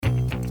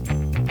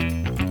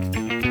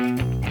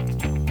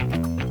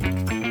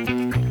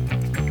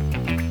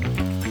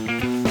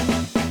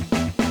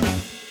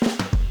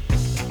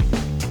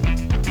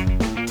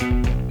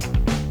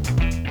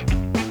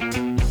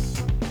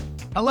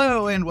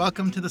and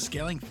welcome to the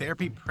Scaling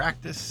Therapy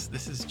Practice.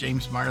 This is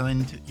James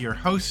Marland, your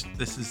host.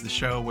 This is the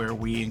show where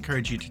we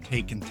encourage you to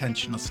take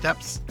intentional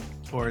steps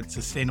towards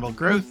sustainable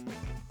growth.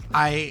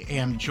 I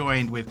am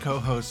joined with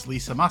co-hosts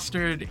Lisa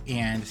Mustard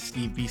and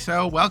Steve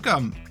Bissot.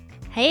 Welcome.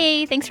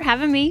 Hey, thanks for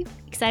having me.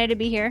 Excited to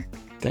be here.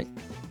 Thanks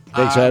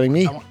for having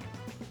me.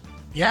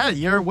 Yeah,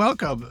 you're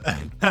welcome.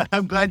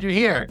 I'm glad you're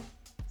here.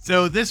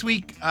 So this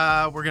week,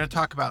 we're going to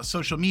talk about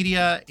social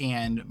media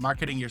and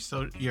marketing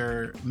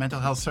your mental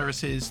health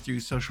services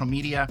through social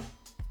media.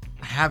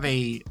 I have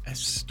a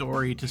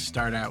story to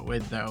start out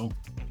with, though.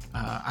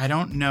 I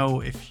don't know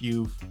if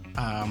you've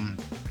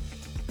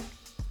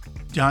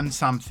done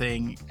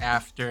something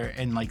after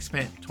and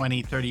spent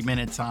 20, 30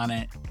 minutes on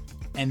it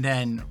and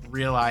then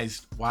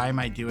realized, why am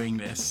I doing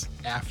this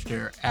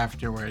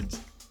afterwards?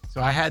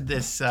 So I had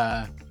this,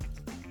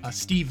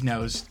 Steve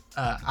knows,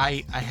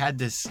 I had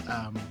this,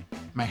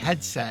 my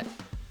headset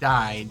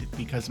died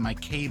because my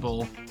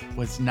cable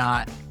was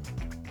not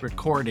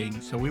recording.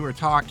 So we were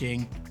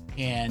talking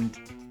and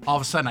all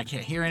of a sudden I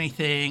can't hear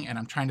anything and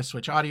I'm trying to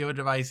switch audio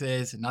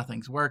devices and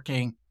nothing's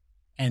working.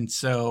 And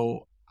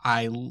so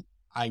I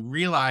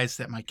realized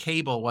that my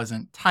cable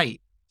wasn't tight.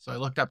 So I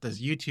looked up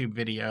this YouTube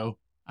video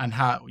on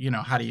how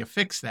do you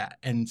fix that?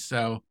 And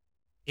so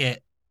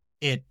it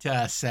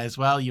says,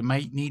 well, you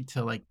might need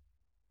to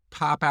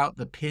pop out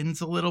the pins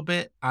a little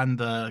bit on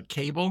the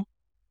cable.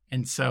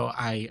 And so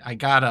I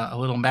got a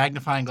little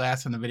magnifying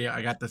glass in the video.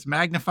 I got this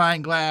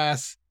magnifying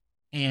glass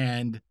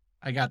and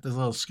I got this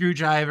little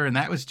screwdriver and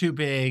that was too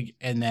big.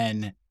 And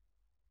then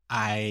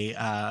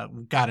I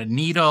got a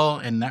needle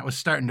and that was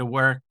starting to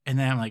work. And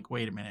then I'm like,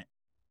 wait a minute.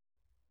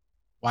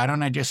 Why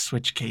don't I just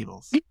switch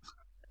cables?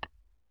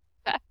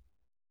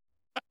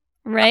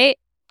 Right?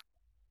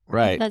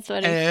 Right. That's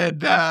what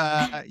it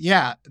And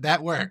yeah,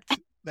 that worked.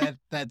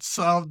 That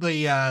solved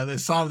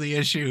the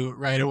issue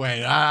right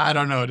away. I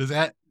don't know.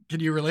 Can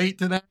you relate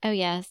to that? Oh,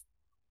 yes.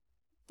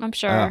 I'm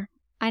sure.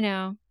 I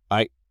know.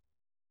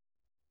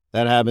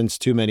 That happens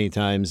too many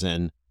times,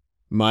 and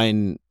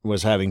mine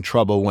was having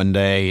trouble one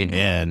day,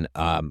 and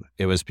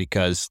it was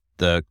because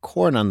the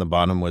cord on the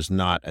bottom was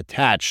not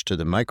attached to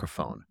the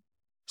microphone.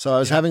 So I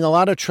was having a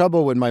lot of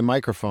trouble with my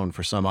microphone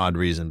for some odd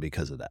reason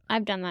because of that.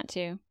 I've done that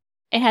too.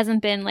 It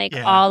hasn't been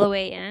all the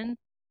way in,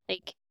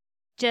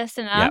 just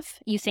enough.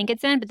 Yeah. You think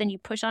it's in, but then you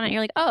push on it and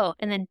you're like, oh,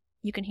 and then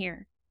you can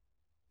hear.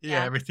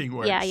 Yeah, everything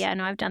works. Yeah.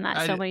 No, I've done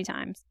that so many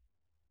times.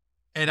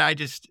 And I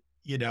just,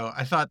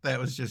 I thought that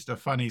was just a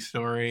funny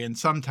story. And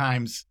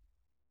sometimes,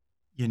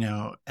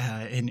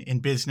 in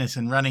business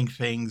and running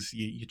things,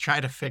 you try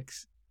to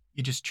fix,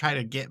 you just try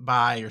to get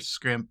by or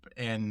scrimp.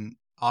 And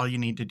all you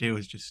need to do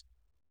is just,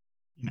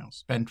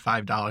 spend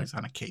 $5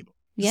 on a cable.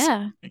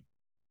 Yeah.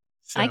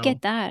 So, I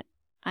get that.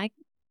 I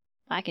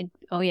could,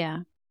 oh yeah.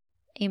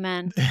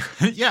 Amen.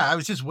 Yeah, I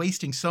was just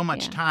wasting so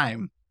much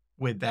time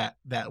with that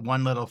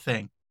one little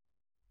thing.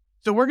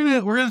 So we're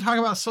gonna talk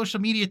about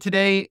social media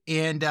today,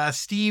 and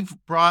Steve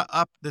brought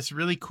up this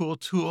really cool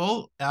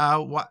tool.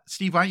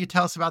 Steve, why don't you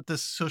tell us about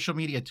this social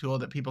media tool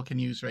that people can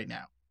use right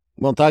now?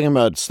 Well, talking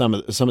about some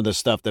of the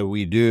stuff that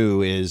we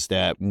do is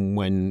that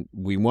when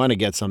we want to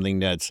get something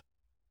that's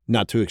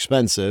not too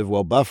expensive,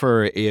 well,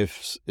 Buffer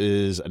is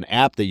an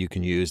app that you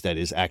can use that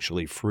is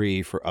actually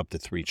free for up to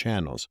 3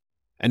 channels,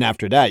 and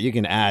after that you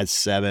can add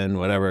 7,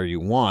 whatever you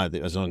want,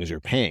 as long as you're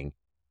paying.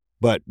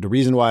 But the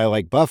reason why I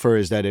like Buffer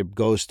is that it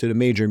goes to the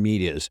major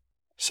medias.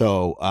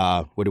 So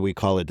what do we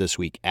call it this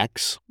week?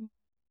 X?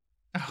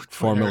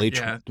 Formerly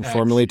Twitter.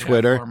 Formerly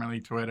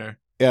Twitter.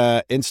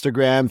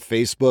 Instagram,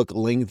 Facebook,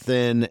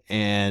 LinkedIn,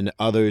 and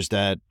others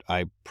that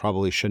I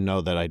probably should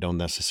know that I don't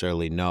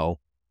necessarily know.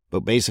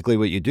 But basically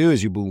what you do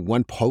is you do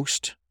one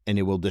post and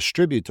it will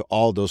distribute to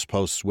all those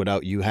posts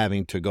without you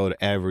having to go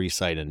to every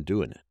site and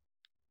doing it.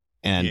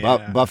 And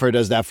Buffer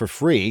does that for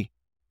free,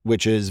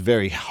 which is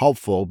very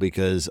helpful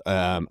because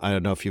I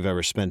don't know if you've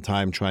ever spent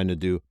time trying to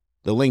do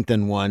the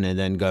LinkedIn one and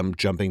then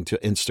jumping to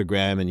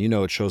Instagram, and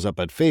it shows up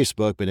at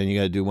Facebook, but then you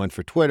got to do one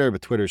for Twitter,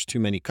 but Twitter's too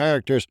many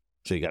characters,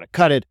 so you got to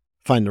cut it,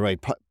 find the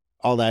right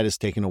all that is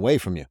taken away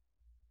from you.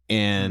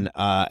 And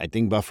I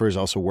think Buffer is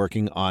also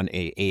working on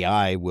a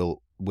AI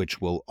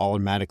which will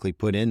automatically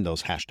put in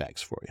those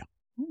hashtags for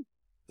you.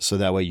 So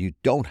that way you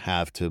don't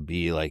have to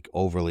be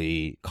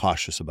overly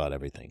cautious about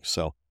everything.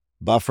 So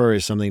Buffer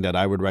is something that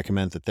I would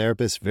recommend to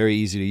therapists. Very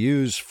easy to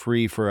use,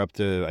 free for up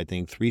to, I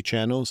think, 3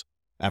 channels.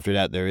 After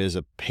that, there is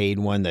a paid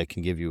one that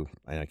can give you,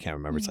 I can't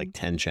remember, it's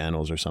 10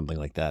 channels or something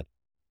like that.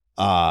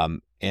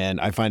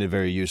 And I find it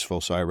very useful.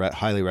 So I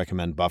highly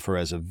recommend Buffer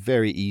as a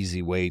very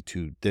easy way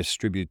to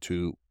distribute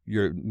to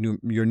your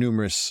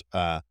numerous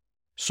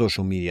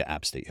social media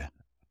apps that you have.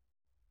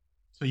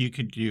 So you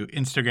could do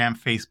Instagram,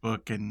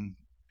 Facebook, and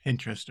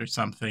Pinterest or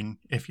something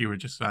if you were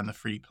just on the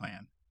free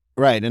plan.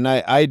 Right. And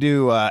I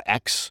do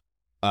X.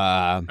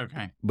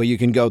 Okay. But you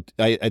can go,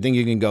 I think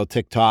you can go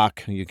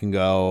TikTok. You can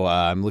go,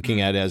 I'm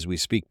looking at it as we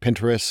speak,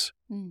 Pinterest.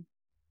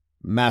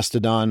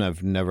 Mastodon,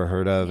 I've never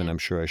heard of, and I'm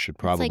sure I should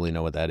probably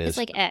know what that is. It's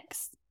like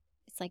X.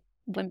 It's like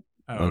when.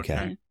 Oh,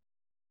 okay.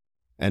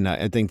 And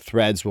I think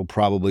Threads will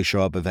probably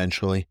show up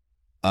eventually.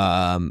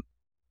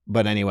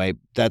 But anyway,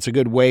 that's a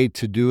good way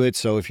to do it.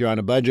 So if you're on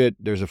a budget,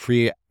 there's a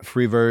free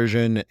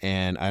version,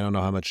 and I don't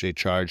know how much they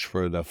charge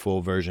for the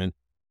full version.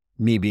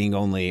 Me being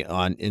only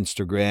on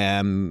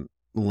Instagram,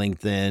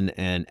 LinkedIn,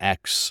 and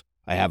X,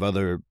 I have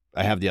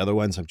the other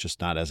ones. I'm just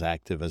not as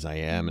active as I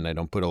am, and I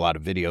don't put a lot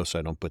of video, so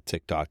I don't put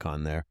TikTok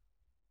on there.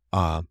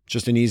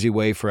 Just an easy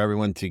way for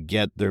everyone to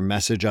get their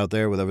message out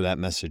there, whatever that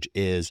message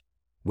is,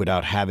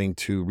 without having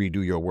to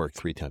redo your work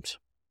 3 times.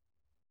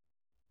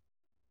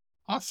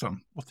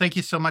 Awesome. Well, thank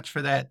you so much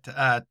for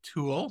that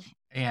tool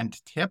and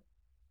tip.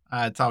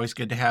 It's always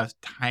good to have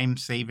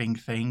time-saving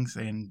things.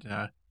 And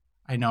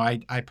I know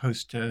I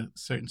post to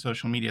certain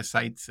social media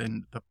sites,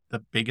 and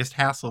the biggest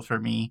hassle for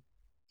me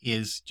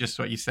is just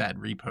what you said,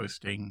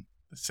 reposting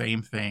the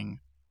same thing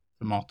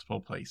to multiple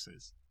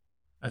places.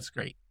 That's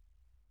great.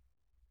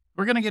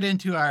 We're going to get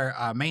into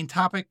our main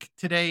topic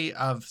today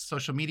of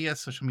social media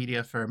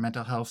for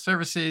mental health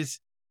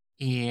services.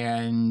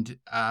 And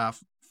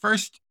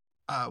first,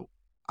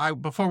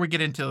 before we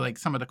get into like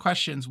some of the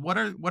questions, what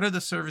are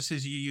the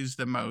services you use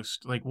the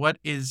most? Like, what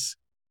is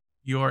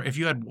if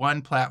you had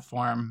one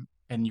platform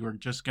and you were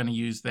just going to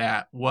use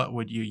that, what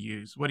would you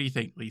use? What do you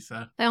think,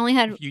 Lisa?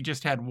 If you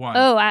just had one.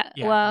 Oh,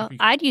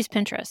 I'd use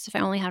Pinterest if I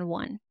only had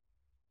one.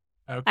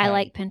 Okay. I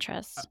like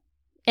Pinterest.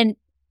 And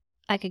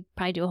I could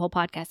probably do a whole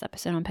podcast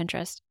episode on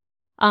Pinterest.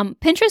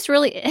 Pinterest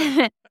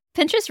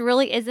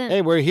really isn't.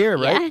 Hey, we're here,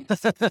 right?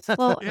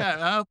 Well,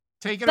 yeah,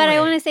 take it but away.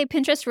 I want to say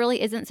Pinterest really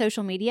isn't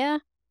social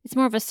media. It's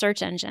more of a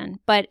search engine,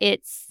 but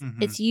it's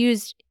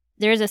used.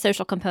 There is a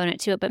social component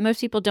to it, but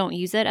most people don't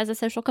use it as a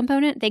social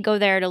component. They go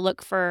there to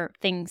look for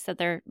things that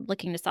they're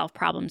looking to solve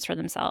problems for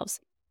themselves.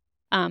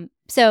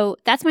 So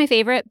that's my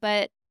favorite,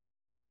 but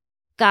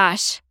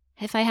gosh,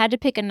 if I had to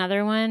pick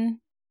another one,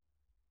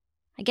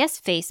 I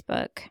guess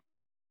Facebook.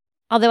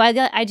 Although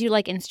I do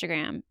like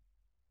Instagram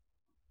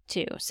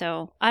too.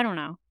 So I don't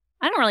know.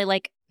 I don't really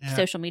like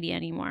social media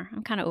anymore.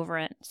 I'm kind of over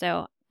it.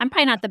 So I'm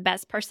probably not the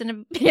best person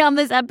to be on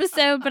this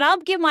episode, but I'll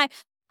give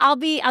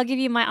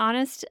you my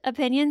honest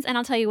opinions, and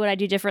I'll tell you what I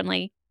do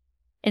differently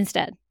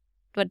instead.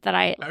 That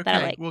I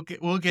like. We'll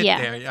get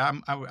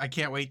there. I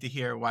can't wait to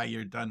hear why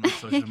you're done with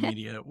social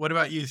media. What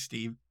about you,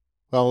 Steve?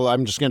 Well,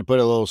 I'm just going to put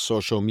a little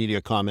social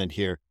media comment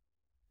here.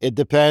 It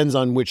depends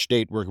on which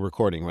date we're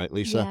recording, right,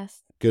 Lisa? Yes.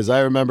 Because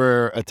I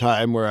remember a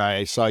time where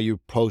I saw you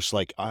post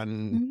like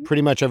on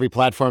pretty much every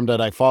platform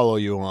that I follow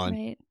you on,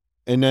 right.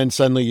 And then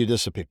suddenly you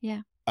disappear.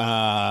 Yeah.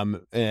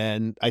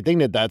 And I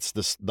think that's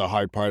the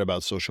hard part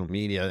about social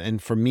media.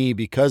 And for me,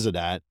 because of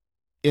that,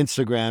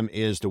 Instagram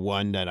is the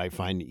one that I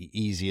find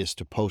easiest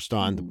to post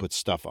on, to put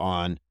stuff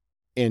on,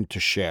 and to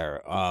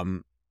share.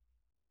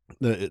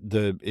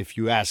 If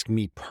you ask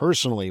me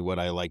personally what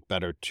I like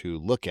better to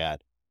look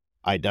at,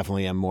 I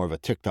definitely am more of a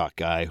TikTok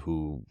guy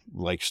who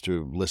likes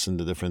to listen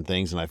to different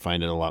things, and I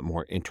find it a lot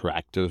more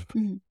interactive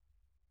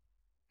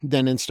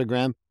than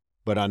Instagram.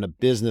 But on a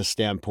business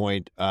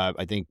standpoint,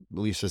 I think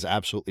Lisa's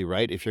absolutely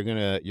right. If you're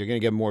gonna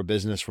get more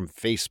business from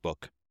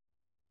Facebook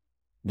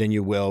than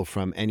you will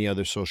from any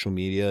other social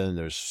media, and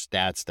there's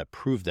stats that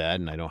prove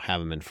that, and I don't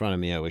have them in front of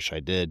me. I wish I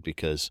did,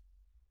 because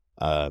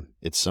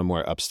it's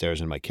somewhere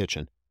upstairs in my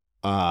kitchen.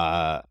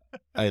 I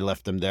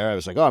left them there. I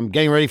was like, I'm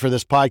getting ready for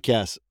this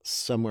podcast,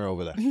 somewhere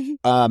over there.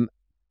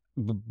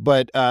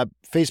 But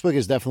Facebook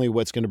is definitely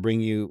what's going to bring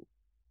you,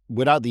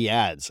 without the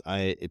ads.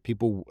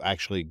 People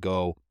actually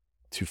go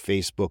to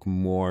Facebook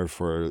more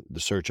for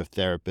the search of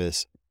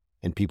therapists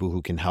and people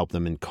who can help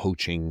them in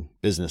coaching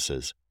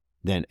businesses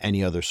than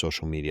any other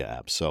social media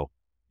app. So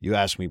you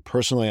ask me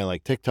personally, I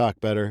like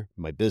TikTok better.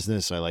 My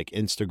business, I like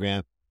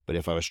Instagram. But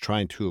if I was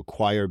trying to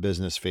acquire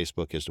business,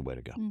 Facebook is the way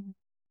to go.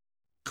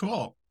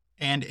 Cool.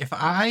 And if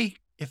I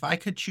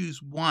could choose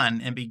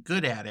one and be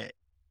good at it,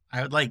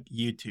 I would like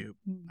YouTube.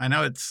 I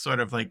know it's sort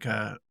of like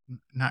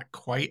not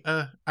quite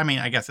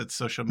I guess it's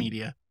social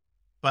media,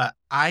 but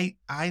I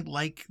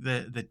like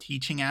the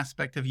teaching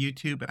aspect of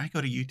YouTube, and I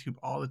go to YouTube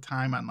all the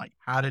time on like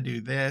how to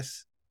do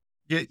this.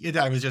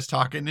 I was just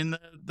talking in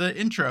the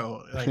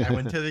intro, like I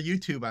went to the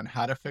YouTube on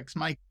how to fix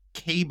my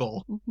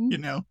cable,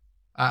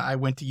 I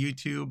went to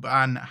YouTube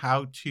on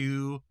how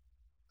to,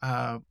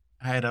 I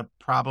had a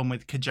problem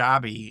with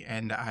Kajabi,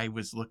 and I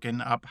was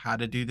looking up how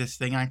to do this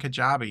thing on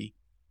Kajabi.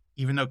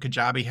 Even though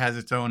Kajabi has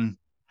its own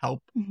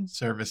help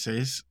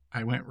services,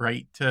 I went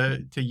right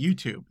to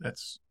YouTube.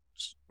 That's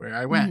where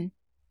I went.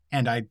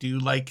 And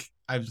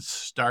I'm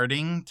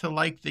starting to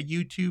like the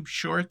YouTube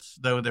shorts,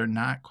 though they're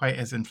not quite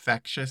as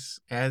infectious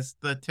as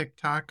the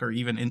TikTok or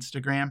even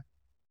Instagram.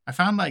 I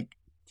found like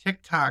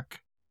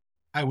TikTok,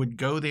 I would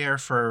go there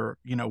for,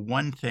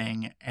 one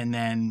thing, and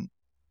then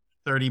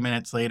 30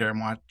 minutes later, I'm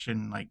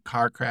watching like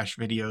car crash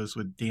videos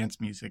with dance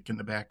music in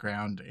the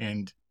background,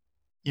 and,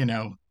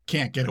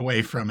 can't get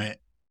away from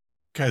it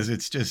because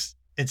it's just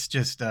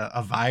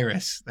a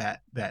virus,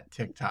 that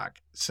TikTok.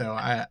 So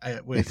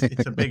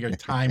it's a bigger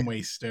time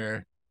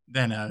waster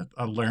than a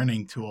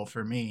learning tool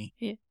for me.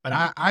 Yeah.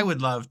 But I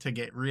would love to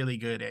get really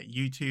good at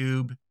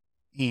YouTube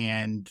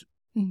and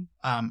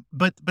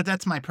But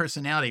that's my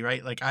personality,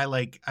 right? Like I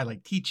like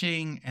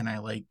teaching, and I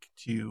like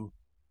to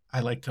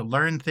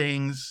learn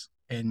things,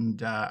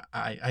 and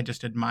I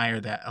just admire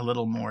that a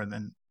little more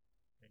than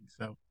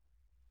so.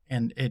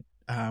 And it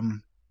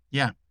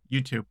yeah,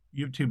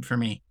 YouTube for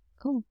me.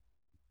 Cool.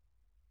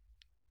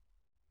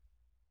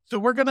 So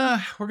we're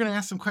gonna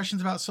ask some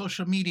questions about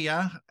social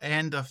media,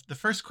 and the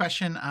first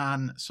question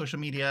on social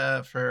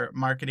media for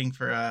marketing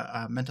for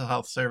a mental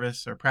health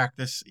service or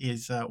practice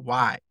is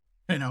why?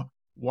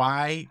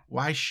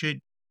 Why should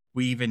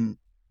we even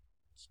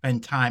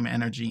spend time,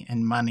 energy,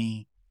 and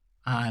money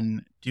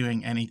on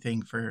doing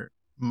anything for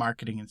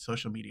marketing and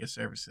social media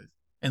services?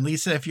 And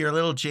Lisa, if you're a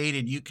little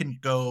jaded, you can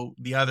go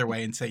the other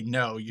way and say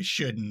no, you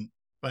shouldn't.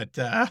 But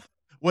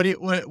what do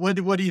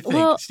you think,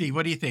 Well, Steve?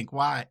 What do you think?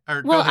 Why?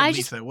 Or well, go ahead,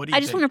 Lisa. What do you I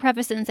just think? want to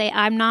preface it and say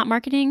I'm not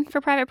marketing for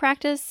private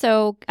practice,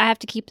 so I have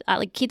to keep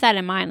that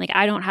in mind. Like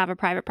I don't have a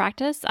private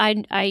practice.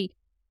 I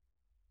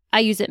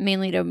use it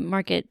mainly to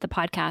market the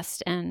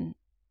podcast, and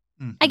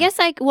I guess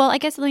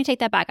let me take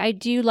that back. I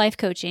do life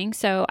coaching,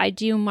 so I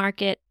do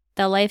market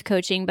the life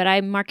coaching, but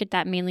I market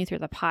that mainly through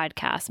the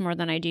podcast more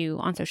than I do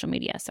on social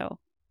media. So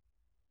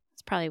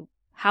that's probably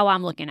how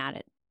I'm looking at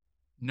it.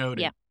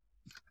 Noted. Yeah.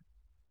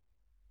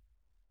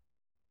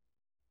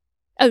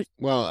 Oh,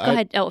 Well, go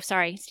ahead. Oh,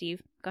 sorry,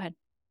 Steve. Go ahead.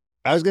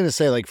 I was going to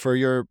say, like, for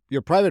your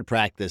private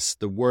practice,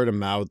 the word of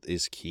mouth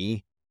is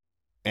key.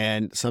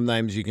 And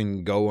sometimes you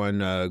can go on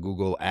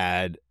Google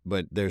ad,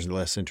 but there's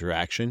less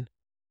interaction.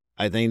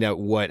 I think that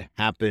what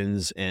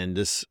happens, and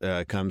this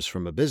comes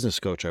from a business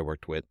coach I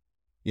worked with,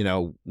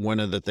 one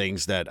of the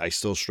things that I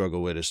still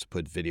struggle with is to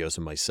put videos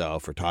of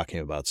myself or talking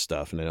about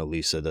stuff. And I know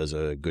Lisa does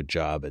a good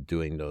job at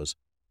doing those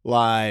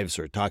lives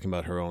or talking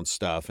about her own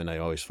stuff. And I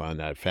always found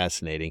that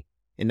fascinating.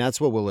 And that's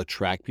what will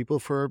attract people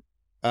from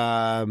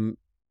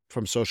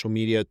social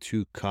media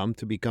to come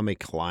to become a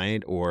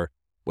client or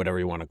whatever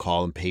you want to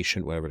call them,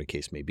 patient, whatever the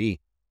case may be.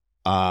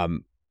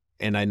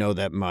 And I know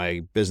that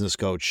my business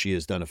coach, she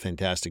has done a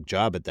fantastic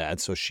job at that.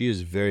 So she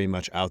is very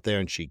much out there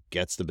and she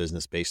gets the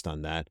business based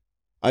on that.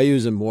 I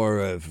use it more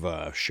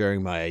of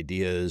sharing my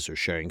ideas or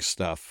sharing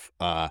stuff,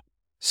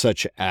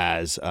 such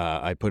as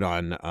I put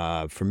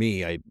on, for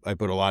me, I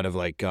put a lot of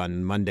like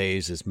on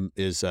Mondays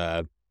is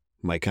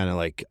my kind of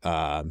like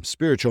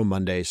spiritual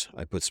Mondays.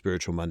 I put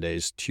spiritual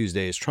Mondays,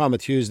 Tuesdays, trauma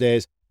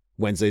Tuesdays,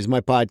 Wednesdays,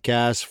 my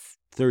podcast.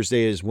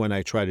 Thursday is when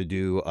I try to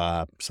do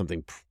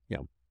something,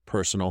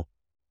 personal.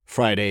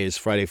 Friday is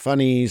Friday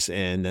Funnies,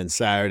 and then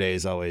Saturday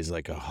is always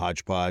like a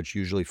hodgepodge,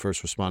 usually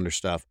first responder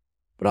stuff.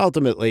 But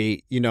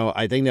ultimately,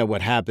 I think that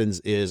what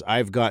happens is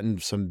I've gotten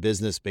some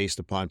business based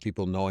upon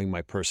people knowing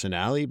my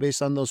personality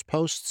based on those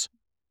posts.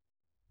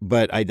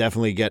 But I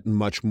definitely get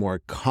much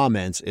more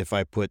comments if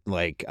I put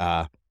like,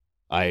 I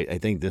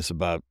think this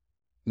about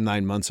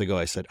 9 months ago,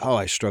 I said,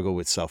 I struggle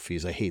with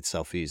selfies. I hate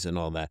selfies and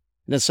all that.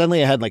 And then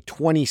suddenly I had like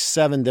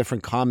 27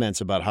 different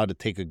comments about how to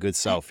take a good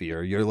selfie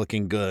or you're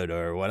looking good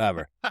or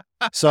whatever.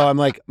 So I'm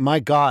like, my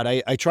God,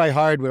 I try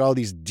hard with all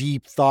these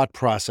deep thought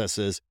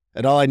processes.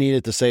 And all I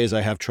needed to say is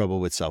I have trouble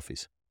with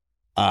selfies.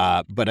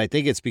 But I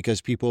think it's because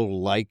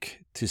people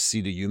like to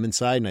see the human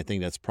side. And I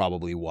think that's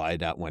probably why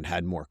that one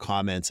had more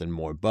comments and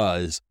more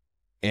buzz.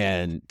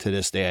 And to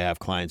this day, I have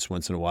clients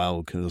once in a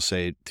while who will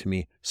say to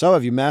me, so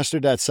have you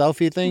mastered that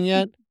selfie thing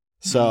yet?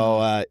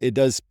 So it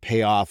does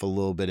pay off a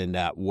little bit in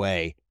that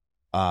way.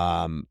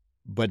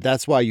 But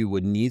that's why you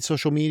would need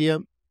social media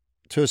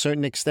to a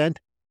certain extent.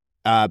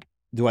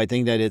 Do I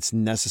think that it's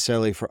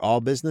necessarily for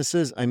all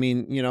businesses? I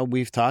mean,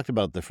 we've talked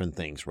about different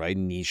things, right?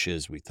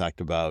 Niches. We've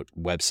talked about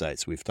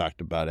websites. We've talked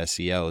about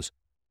SEOs.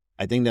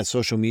 I think that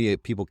social media,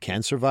 people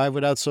can survive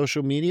without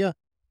social media.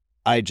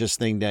 I just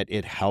think that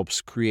it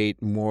helps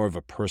create more of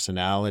a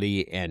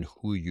personality and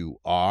who you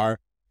are.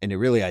 And it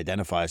really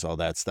identifies all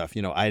that stuff.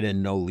 I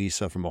didn't know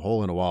Lisa from a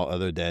hole in a wall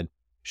other than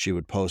she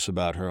would post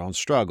about her own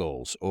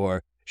struggles,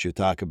 or she would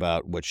talk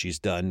about what she's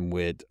done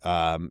with,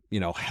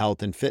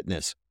 health and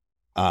fitness,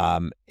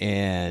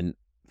 and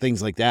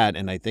things like that.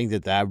 And I think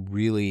that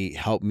really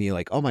helped me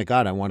like, oh my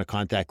God, I want to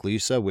contact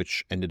Lisa,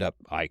 which ended up,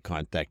 I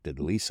contacted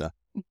Lisa.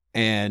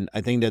 And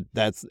I think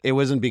it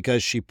wasn't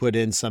because she put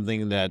in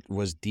something that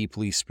was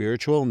deeply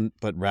spiritual,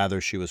 but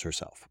rather she was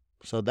herself.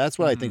 So that's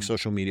what I think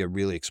social media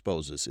really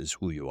exposes is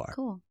who you are.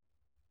 Cool.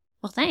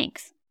 Well,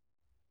 thanks.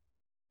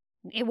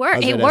 It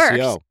works. It works.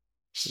 SEO?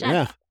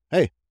 Yeah.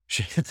 Hey.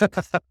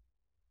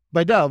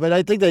 But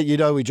I think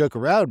that, we joke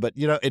around, but,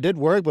 it did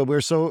work. But we're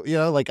so,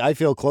 I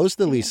feel close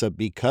to Lisa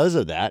because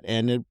of that.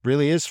 And it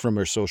really is from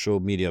her social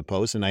media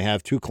posts. And I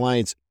have 2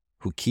 clients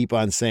who keep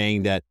on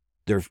saying that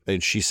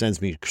and she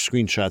sends me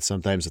screenshots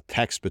sometimes of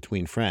text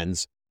between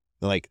friends.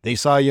 Like, they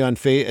saw you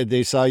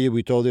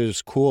we told her it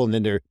was cool. And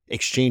then they're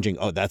exchanging,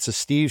 that's a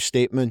Steve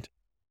statement.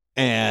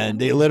 And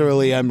they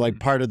literally, I'm like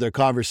part of their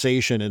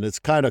conversation. And it's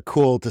kind of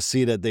cool to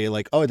see that they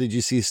like, did you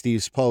see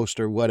Steve's post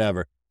or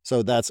whatever?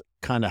 So that's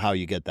kind of how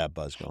you get that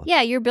buzz going.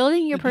 Yeah, you're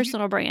building your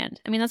personal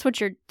brand. I mean, that's what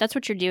you're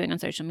doing on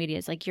social media.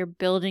 Is like you're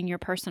building your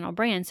personal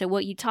brand. So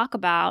what you talk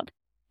about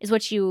is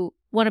what you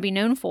want to be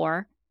known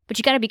for, But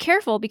you got to be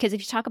careful, because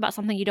if you talk about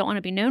something you don't want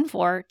to be known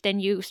for,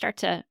 then you start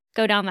to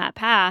go down that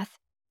path.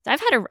 So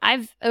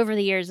I've over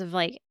the years of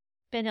like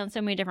been down so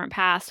many different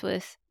paths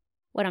with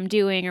what I'm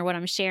doing or what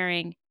I'm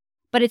sharing,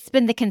 but it's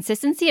been the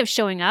consistency of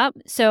showing up.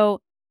 So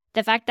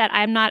the fact that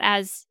I'm not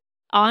as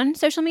on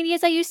social media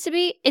as I used to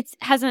be,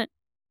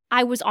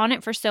 I was on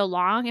it for so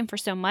long and for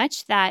so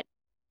much that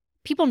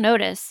people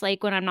notice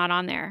like when I'm not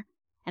on there,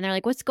 and they're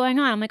like, what's going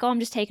on? I'm like, oh, I'm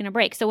just taking a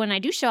break. So when I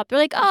do show up, they're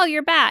like, oh,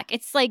 you're back.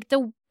 It's like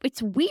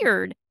it's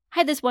weird. I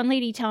had this one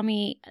lady tell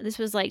me, this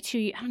was like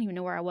I don't even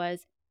know where I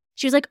was.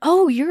 She was like,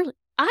 oh,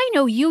 I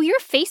know you're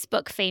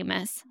Facebook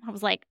famous. I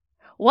was like,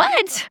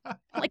 what? I'm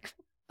like,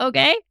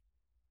 okay.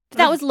 But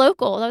that was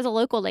local. That was a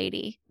local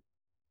lady.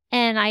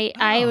 And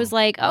I was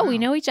like, oh, we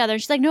know each other.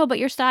 And she's like, no, but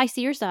I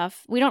see your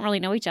stuff. We don't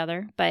really know each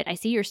other, but I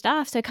see your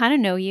stuff. So I kind of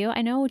know you.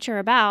 I know what you're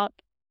about.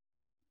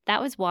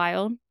 That was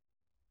wild,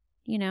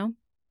 you know?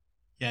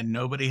 Yeah,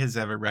 nobody has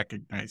ever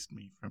recognized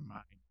me from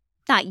mine.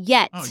 Not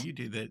yet. Oh, you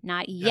do that.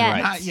 Not Yeah,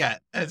 yet. not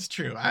yet. That's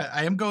true.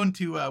 I am going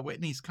to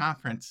Whitney's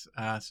conference,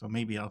 so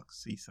maybe I'll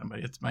see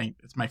somebody. It's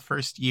my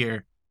first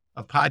year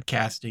of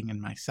podcasting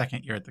and my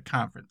second year at the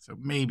conference, so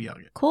maybe I'll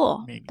get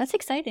cool. Maybe. That's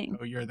exciting.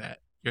 Oh, you're that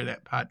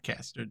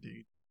podcaster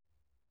dude.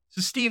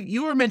 So Steve,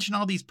 you were mentioning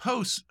all these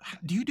posts.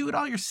 Do you do it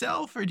all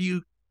yourself, or do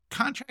you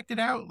contract it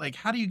out? Like,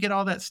 how do you get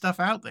all that stuff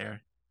out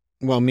there?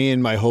 Well, me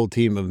and my whole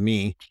team of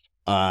me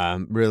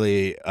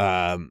really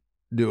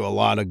do a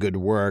lot of good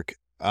work.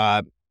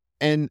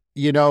 And,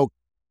 you know,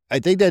 I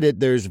think that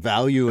there's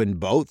value in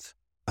both,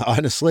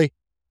 honestly.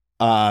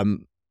 I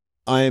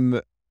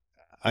don't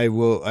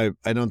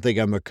think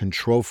I'm a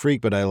control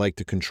freak, but I like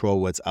to control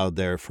what's out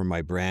there for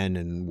my brand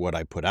and what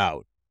I put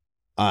out.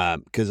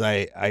 Because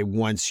I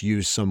once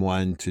used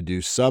someone to do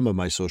some of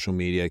my social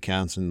media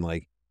accounts, and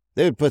like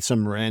they would put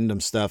some random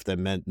stuff that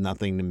meant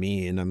nothing to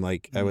me. And I'm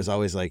like, I was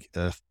always like,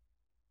 ugh,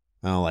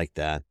 I don't like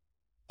that.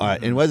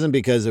 It wasn't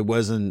because it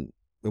wasn't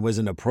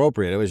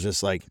appropriate. It was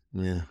just like,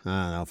 yeah,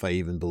 I don't know if I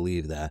even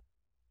believe that.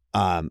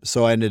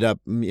 So I ended up,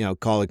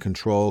 call it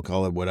control,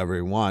 call it whatever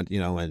you want,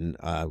 and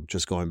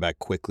just going back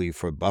quickly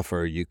for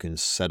buffer, you can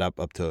set up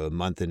to a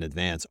month in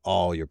advance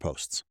all your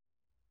posts.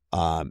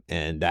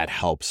 And that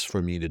helps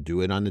for me to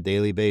do it on a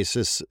daily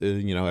basis,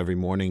 every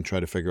morning,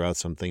 try to figure out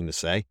something to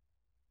say.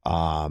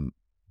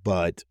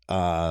 But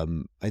I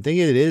think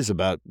it is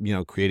about,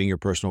 creating your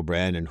personal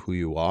brand and who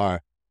you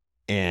are.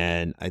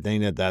 And I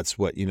think that's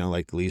what,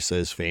 like Lisa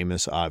is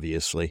famous,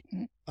 obviously,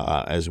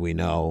 as we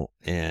know.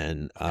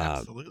 And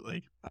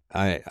absolutely.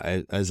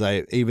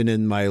 Even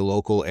in my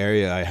local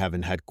area, I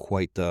haven't had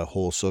quite the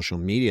whole social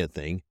media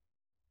thing,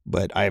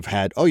 but I've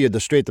had, oh, you're the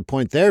straight to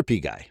point therapy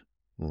guy.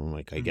 Well, I'm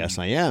like, I guess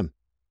I am.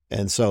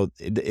 And so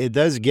it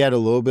does get a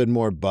little bit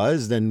more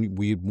buzz than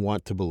we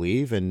want to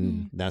believe.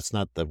 And that's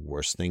not the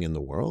worst thing in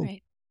the world.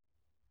 Right.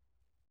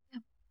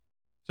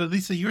 So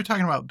Lisa, you were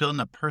talking about building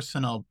a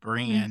personal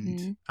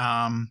brand.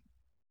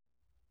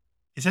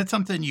 Is that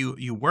something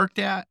you worked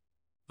at?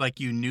 Like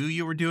you knew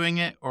you were doing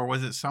it, or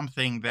was it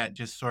something that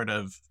just sort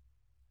of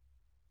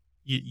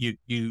you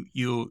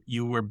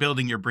were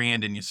building your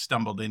brand and you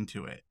stumbled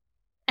into it?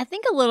 I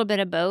think a little bit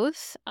of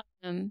both.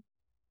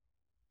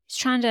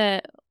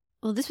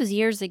 This was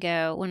years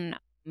ago when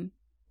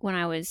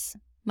I was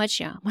much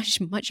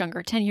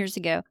younger, 10 years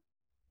ago,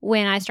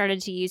 when I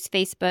started to use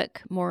Facebook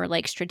more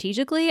like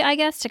strategically, I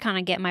guess, to kind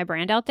of get my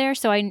brand out there.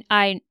 So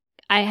I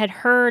had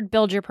heard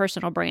build your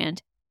personal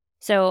brand.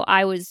 So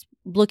I was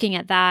looking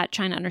at that,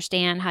 trying to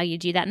understand how you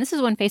do that. And this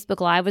is when Facebook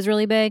Live was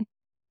really big.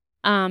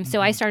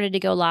 So I started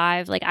to go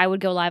live. Like I would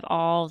go live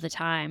all the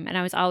time, and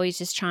I was always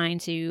just trying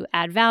to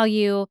add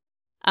value.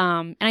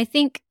 And I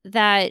think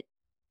that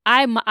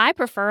I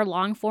prefer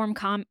long form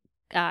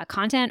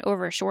content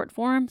over short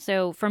form.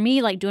 So for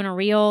me, like doing a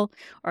reel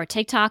or a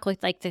TikTok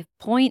with like the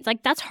points,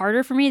 like that's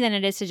harder for me than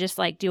it is to just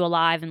like do a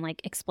live and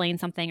like explain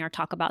something or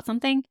talk about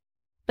something.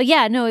 But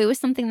yeah, no, it was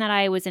something that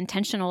I was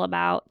intentional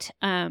about.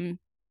 And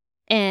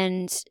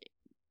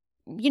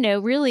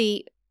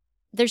really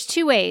there's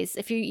two ways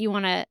if you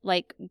want to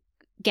like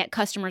get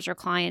customers or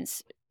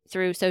clients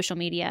through social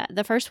media.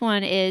 The first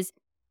one is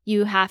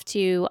you have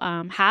to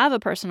have a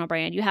personal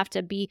brand. You have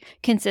to be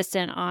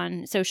consistent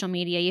on social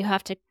media. You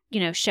have to,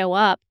 show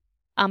up.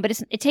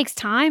 But it takes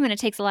time, and it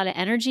takes a lot of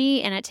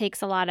energy, and it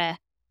takes a lot of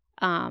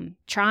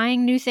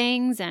trying new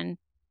things, and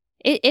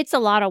it's a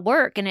lot of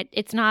work, and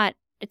it's a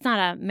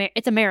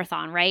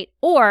marathon, right?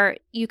 Or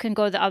you can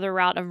go the other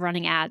route of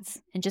running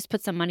ads and just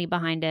put some money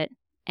behind it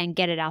and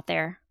get it out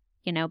there.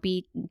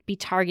 Be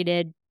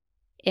targeted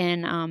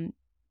in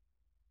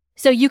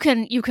so you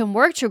can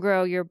work to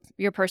grow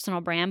your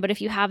personal brand, but if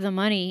you have the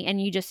money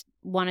and you just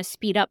want to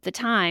speed up the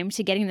time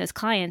to getting those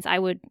clients, I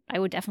would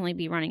definitely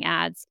be running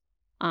ads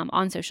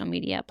on social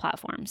media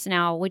platforms.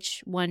 Now,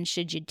 which one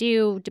should you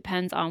do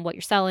depends on what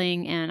you're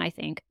selling, and I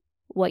think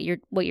what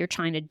you're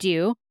trying to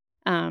do.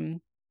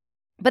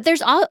 But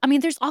there's all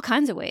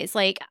kinds of ways.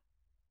 Like,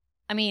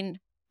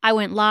 I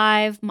went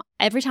live.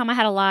 Every time I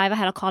had a live, I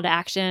had a call to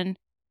action,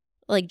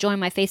 like join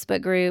my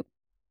Facebook group,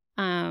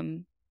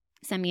 send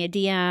me a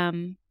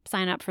DM,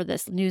 sign up for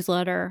this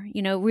newsletter.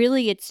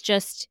 Really it's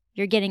just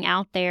you're getting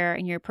out there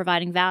and you're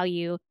providing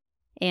value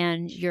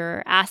and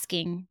you're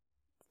asking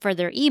for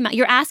their email.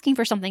 You're asking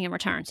for something in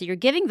return. So you're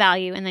giving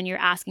value and then you're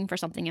asking for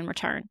something in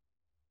return.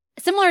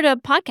 Similar to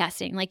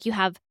podcasting, like you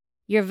have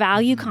your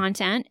value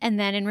content and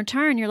then in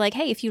return you're like,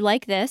 hey, if you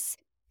like this,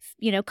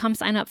 come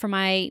sign up for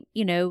my,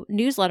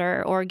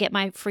 newsletter or get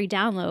my free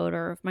download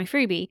or my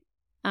freebie.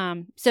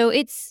 So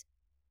it's,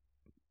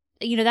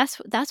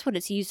 that's what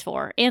it's used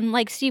for. And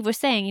like Steve was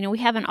saying, we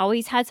haven't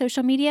always had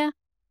social media.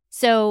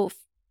 So,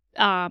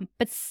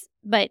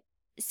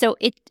 so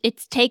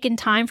it's taken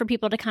time for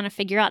people to kind of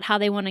figure out how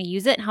they want to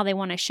use it and how they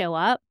want to show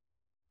up.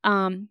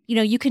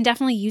 You can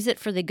definitely use it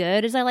for the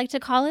good, as I like to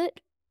call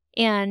it,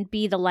 and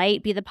be the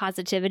light, be the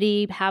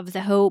positivity, have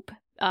the hope,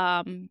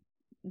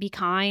 be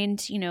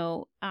kind,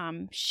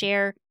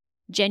 share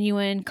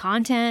genuine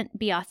content,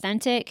 be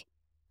authentic.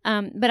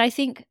 But I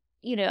think,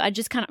 I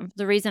just kind of,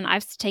 the reason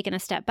I've taken a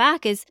step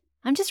back is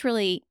I'm just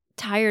really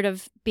tired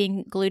of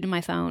being glued to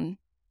my phone.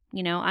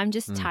 I'm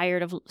just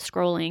tired of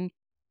scrolling.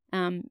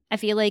 I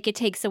feel like it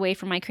takes away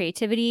from my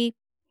creativity.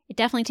 It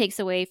definitely takes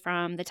away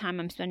from the time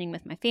I'm spending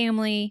with my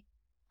family.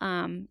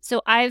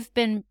 So I've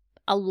been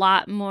a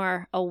lot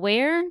more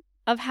aware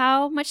of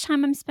how much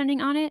time I'm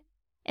spending on it.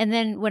 And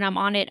then when I'm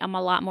on it, I'm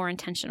a lot more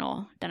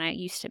intentional than I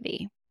used to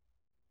be.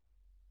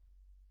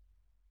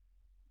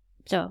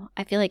 So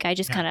I feel like I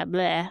just kind of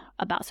bleh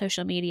about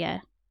social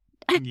media.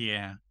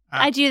 Yeah.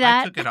 I do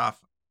that. I took it off.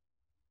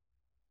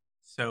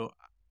 So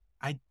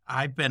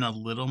I've been a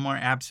little more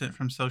absent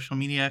from social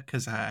media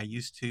because I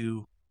used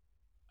to,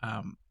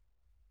 I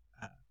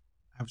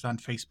was on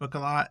Facebook a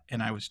lot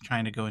and I was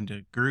trying to go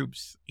into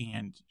groups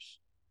and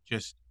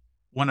just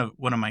one of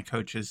my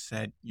coaches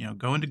said,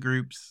 go into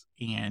groups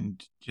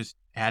and just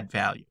add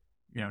value,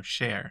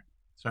 share.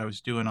 So I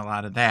was doing a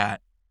lot of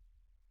that.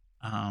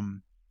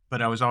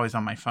 But I was always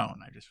on my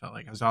phone. I just felt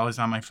like I was always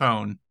on my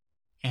phone.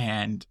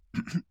 And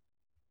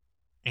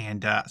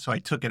so I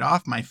took it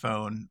off my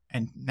phone,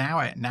 and now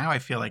I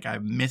feel like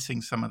I'm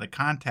missing some of the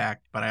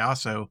contact, but I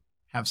also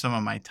have some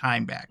of my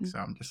time back. So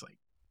I'm just like,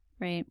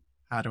 right.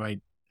 How do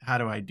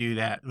I do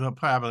that? Well,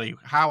 probably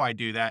how I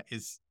do that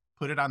is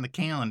put it on the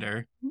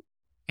calendar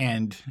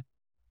and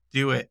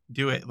do it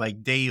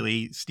like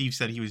daily. Steve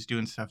said he was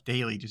doing stuff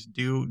daily. Just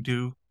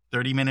do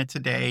 30 minutes a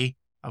day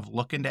of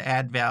looking to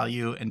add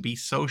value and be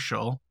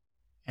social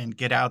and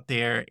get out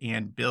there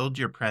and build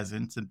your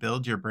presence and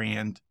build your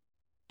brand.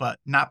 But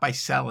not by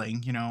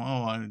selling,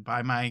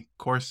 buy my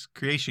course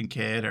creation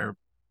kit or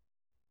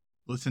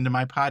listen to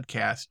my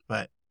podcast.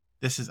 But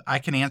I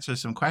can answer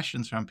some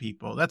questions from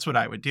people. That's what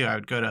I would do. I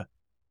would go to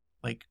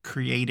like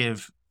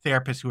creative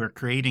therapists who are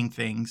creating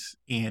things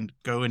and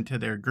go into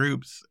their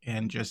groups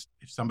and just,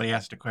 if somebody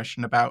asked a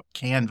question about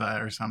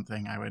Canva or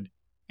something, I would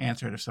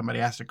answer it. If somebody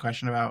asked a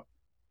question about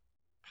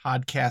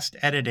podcast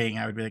editing,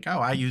 I would be like, oh,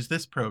 I use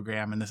this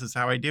program and this is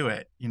how I do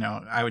it.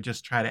 I would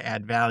just try to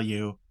add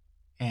value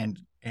and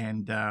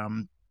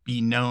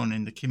be known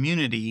in the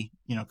community,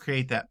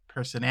 create that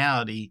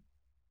personality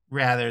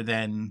rather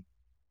than,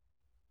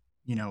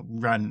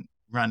 run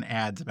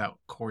ads about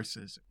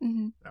courses.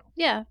 Mm-hmm. So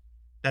yeah.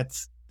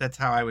 That's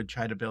how I would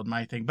try to build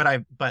my thing.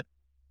 But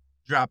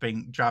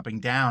dropping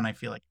down, I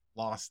feel like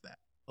I lost that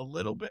a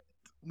little bit.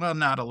 Well,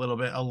 not a little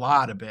bit, a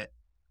lot of it,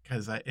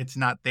 because it's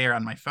not there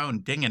on my phone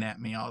dinging at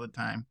me all the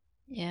time.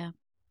 Yeah.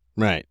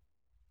 Right.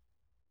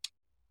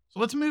 So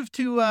let's move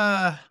to,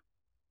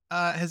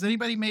 has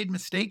anybody made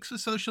mistakes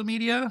with social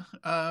media?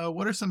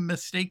 What are some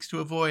mistakes to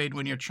avoid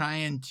when you're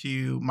trying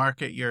to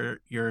market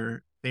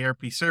your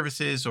therapy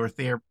services or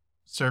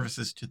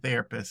services to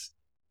therapists?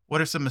 What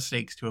are some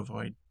mistakes to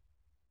avoid?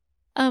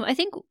 I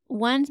think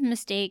one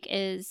mistake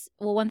is,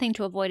 one thing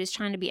to avoid is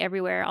trying to be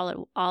everywhere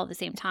all at the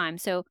same time.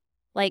 So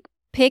like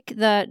pick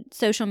the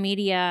social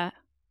media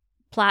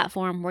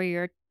platform where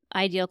your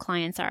ideal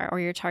clients are or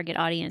your target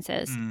audience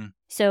is.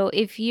 So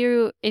if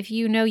you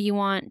you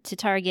want to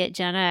target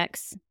Gen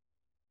X,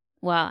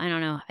 well, I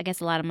don't know. I guess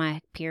a lot of my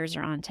peers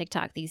are on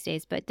TikTok these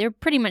days, but they're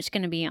pretty much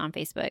going to be on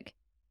Facebook.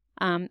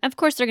 Of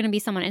course, they're going to be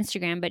some on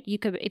Instagram, but you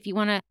could, if you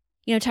want to,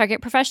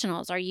 target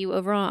professionals. Are you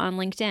over on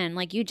LinkedIn?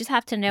 Like you just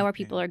have to know where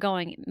people are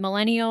going.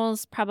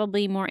 Millennials,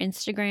 probably more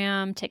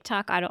Instagram,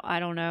 TikTok. I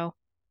don't know.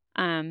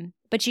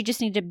 But you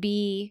just need to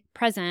be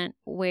present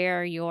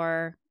where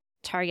your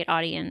target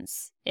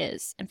audience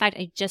is. In fact,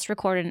 I just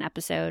recorded an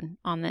episode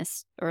on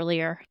this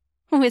earlier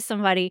with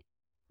somebody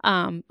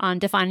on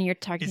defining your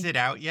target. Is it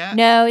out yet?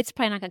 No, it's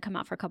probably not going to come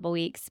out for a couple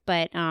weeks,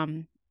 but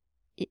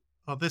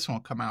well, this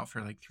won't come out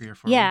for like 3 or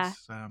 4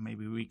 weeks.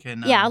 Maybe we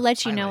can. I'll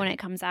let you know when it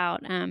comes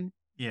out.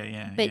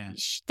 But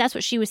that's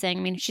what she was saying.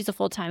 I mean, she's a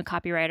full-time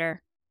copywriter.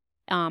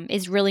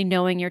 Is really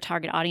knowing your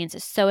target audience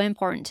is so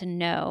important to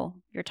know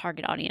your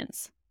target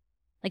audience.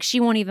 Like she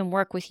won't even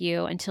work with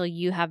you until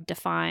you have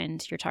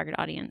defined your target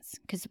audience.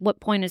 Because what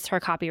point is her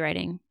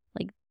copywriting?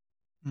 Like,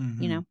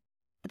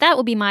 But that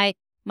will be my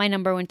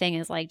number one thing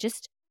is like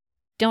just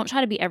don't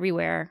try to be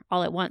everywhere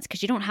all at once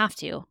because you don't have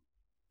to.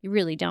 You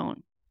really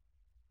don't.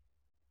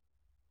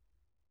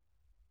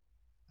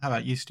 How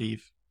about you,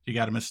 Steve? You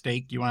got a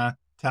mistake you want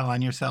to tell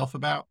on yourself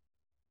about?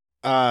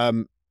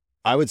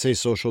 I would say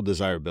social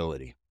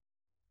desirability.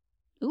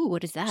 Ooh,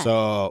 what is that?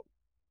 So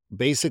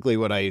basically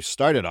what I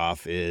started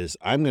off is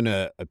I'm going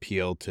to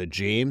appeal to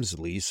James,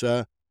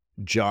 Lisa,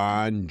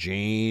 John,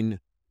 Jane,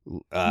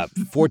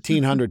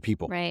 1,400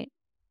 people. Right.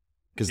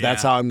 Because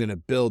that's how I'm going to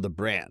build a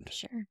brand.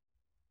 Sure.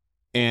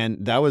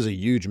 And that was a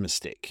huge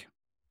mistake.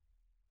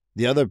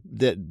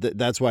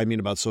 That's what I mean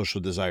about social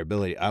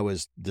desirability. I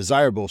was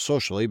desirable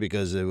socially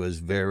because it was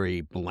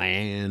very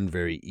bland,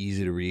 very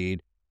easy to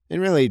read,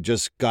 and really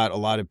just got a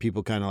lot of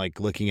people kind of like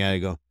looking at it,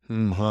 go,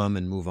 hum,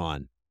 and move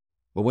on.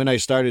 But when I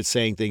started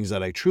saying things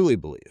that I truly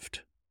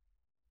believed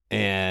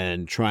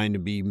and trying to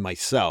be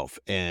myself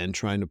and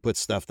trying to put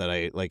stuff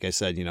that like I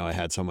said, I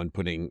had someone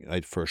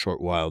for a short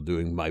while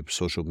doing my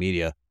social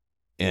media,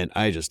 and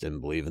I just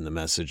didn't believe in the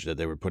message that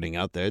they were putting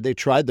out there. They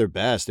tried their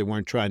best. They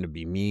weren't trying to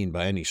be mean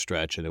by any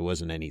stretch, and it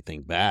wasn't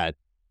anything bad,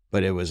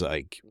 but it was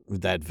like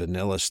that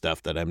vanilla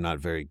stuff that I'm not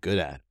very good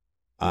at.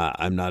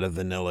 I'm not a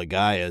vanilla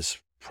guy, as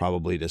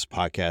probably this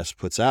podcast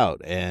puts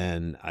out,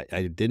 and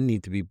I didn't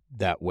need to be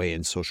that way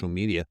in social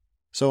media.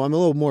 So I'm a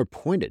little more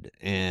pointed,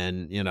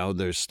 and,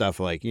 there's stuff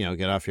like,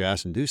 get off your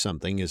ass and do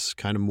something is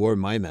kind of more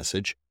my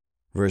message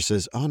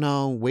versus, oh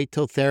no, wait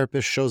till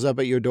therapist shows up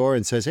at your door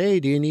and says,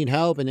 hey, do you need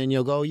help? And then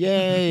you'll go,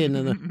 yay. And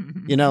then,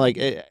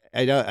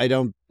 I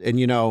don't,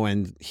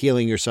 and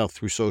healing yourself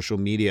through social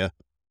media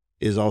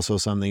is also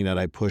something that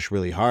I push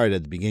really hard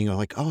at the beginning. I'm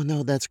like, oh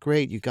no, that's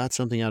great. You got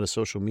something out of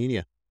social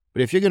media.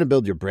 But if you're going to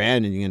build your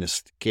brand and you're going to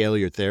scale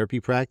your therapy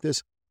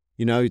practice,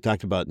 you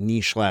talked about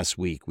niche last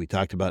week. We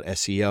talked about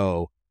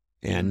SEO.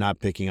 And not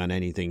picking on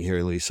anything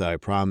here, Lisa, I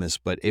promise.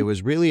 But it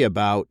was really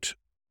about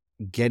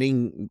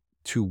getting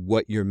to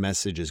what your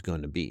message is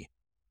going to be.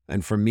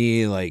 And for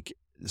me, like,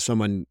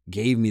 someone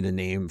gave me the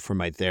name for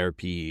my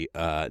therapy,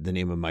 the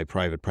name of my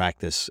private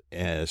practice,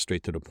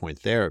 Straight to the Point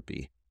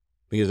Therapy.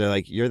 Because they're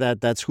like,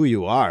 that's who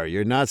you are.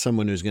 You're not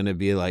someone who's going to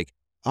be like,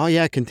 oh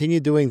yeah, continue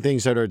doing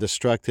things that are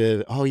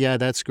destructive. Oh yeah,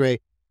 that's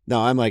great.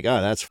 No, I'm like,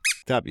 oh, that's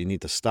f***ed up. You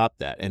need to stop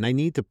that. And I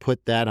need to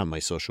put that on my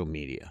social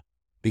media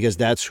because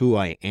that's who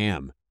I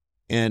am.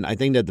 And I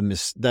think that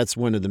that's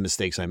one of the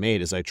mistakes I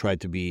made is I tried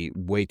to be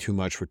way too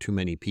much for too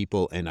many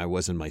people, and I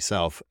wasn't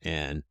myself.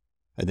 And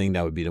I think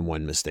that would be the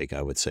one mistake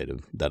I would say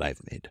that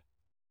I've made.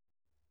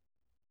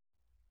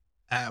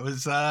 That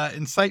was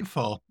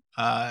insightful,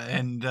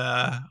 and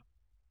I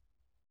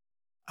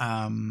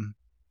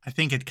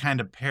think it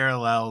kind of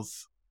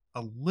parallels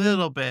a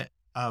little bit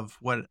of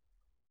what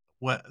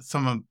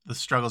some of the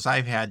struggles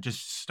I've had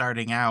just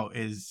starting out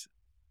is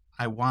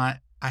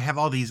I have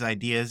all these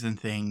ideas and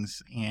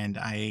things, and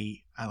I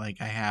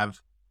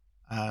have,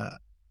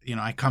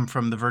 I come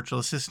from the virtual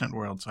assistant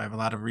world, so I have a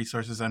lot of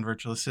resources on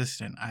virtual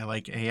assistant. I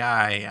like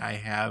AI. I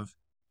have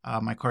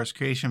my course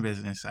creation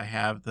business. I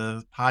have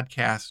the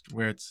podcast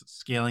where it's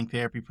scaling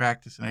therapy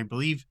practice, and I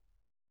believe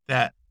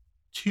that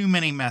too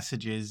many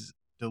messages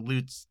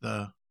dilutes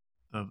the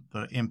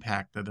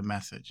impact of the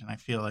message, and I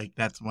feel like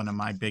that's one of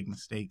my big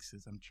mistakes.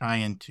 Is I'm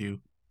trying to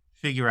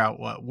figure out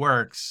what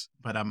works,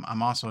 but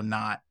I'm also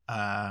not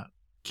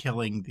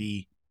killing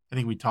I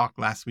think we talked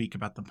last week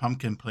about the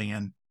pumpkin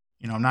plan.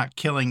 I'm not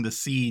killing the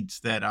seeds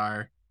that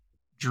are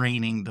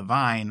draining the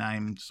vine.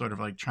 I'm sort of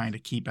like trying to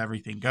keep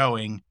everything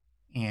going.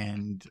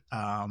 And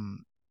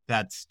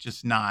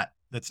that's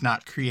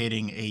not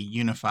creating a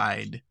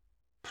unified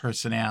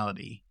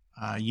personality,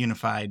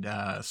 unified,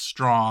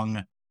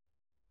 strong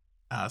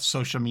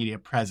social media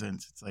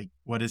presence. It's like,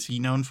 what is he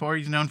known for?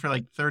 He's known for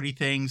like 30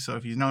 things. So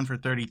if he's known for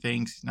 30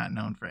 things, he's not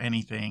known for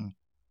anything,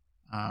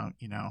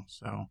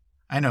 so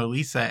I know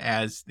Lisa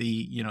as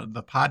the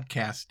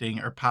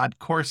podcasting or pod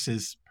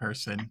courses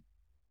person,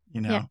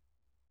 Yeah.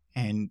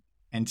 and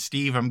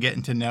Steve, I'm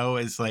getting to know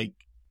as like,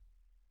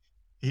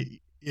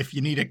 if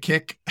you need a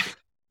kick,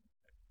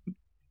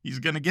 he's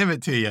going to give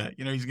it to you.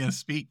 He's going to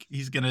speak.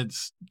 He's going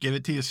to give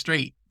it to you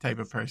straight type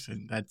of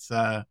person. That's,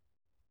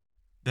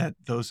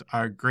 those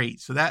are great.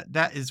 So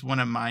that is one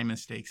of my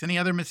mistakes. Any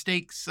other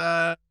mistakes,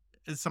 as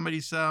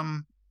somebody's,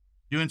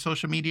 doing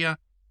social media?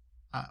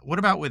 What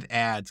about with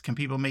ads? Can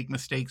people make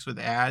mistakes with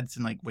ads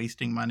and like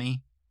wasting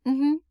money?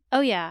 Mm-hmm. Oh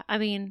yeah. I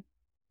mean,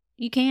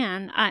 you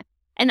can.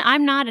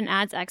 I'm not an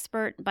ads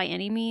expert by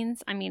any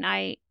means. I mean,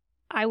 I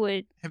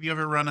would. Have you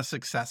ever run a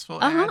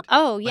successful ad?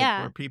 Oh like,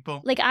 yeah. where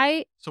people.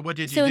 So what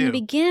did you do? So in the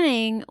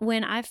beginning,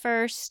 when I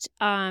first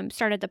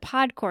started the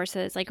pod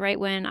courses, like right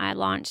when I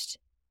launched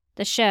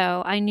the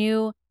show, I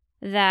knew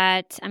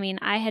that,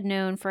 I had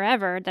known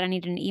forever that I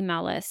needed an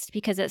email list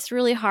because it's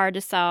really hard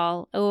to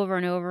sell over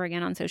and over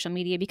again on social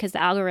media because the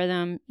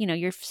algorithm,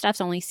 your stuff's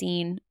only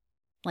seen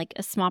like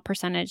a small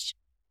percentage.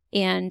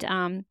 And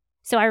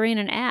so I ran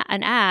an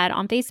ad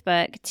on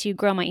Facebook to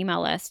grow my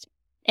email list.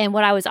 And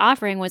what I was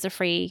offering was a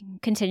free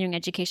continuing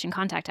education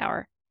contact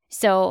hour.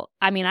 So,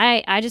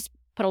 I just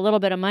put a little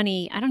bit of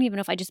money. I don't even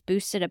know if I just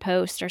boosted a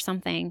post or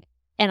something.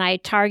 And I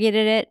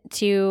targeted it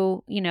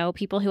to,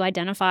 people who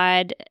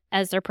identified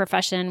as their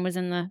profession was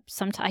in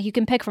you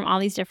can pick from all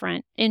these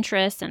different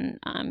interests and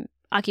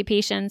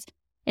occupations.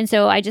 And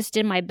so I just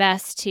did my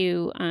best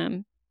to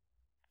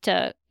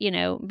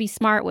be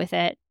smart with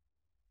it.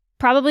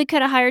 Probably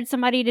could have hired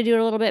somebody to do it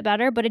a little bit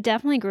better, but it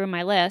definitely grew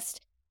my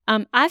list.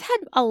 I've had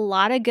a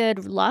lot of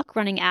good luck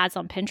running ads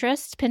on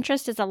Pinterest.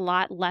 Pinterest is a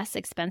lot less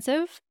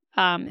expensive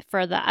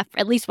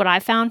at least what I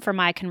found for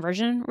my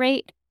conversion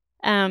rate.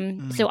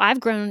 So I've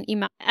grown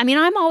email. I mean,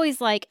 I'm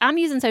always I'm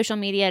using social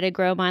media to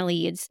grow my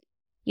leads,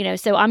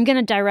 so I'm going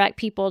to direct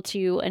people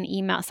to an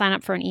email, sign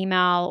up for an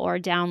email or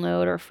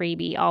download or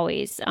freebie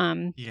always.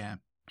 Yeah.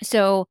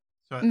 So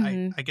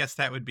I guess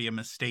that would be a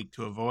mistake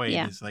to avoid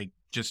is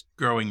just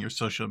growing your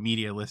social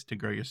media list to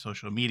grow your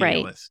social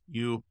media list.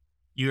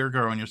 You're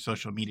growing your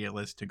social media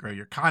list to grow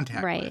your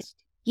contact list.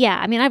 Yeah.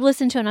 I mean, I've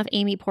listened to enough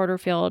Amy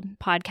Porterfield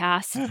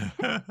podcasts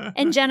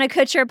and Jenna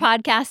Kutcher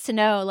podcasts to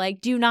know,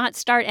 do not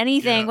start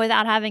anything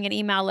without having an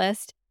email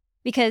list,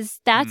 because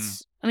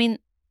because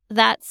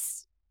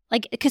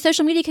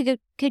social media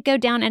could go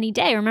down any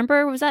day.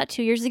 Remember, was that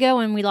 2 years ago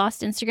when we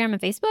lost Instagram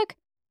and Facebook?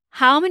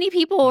 How many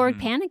people were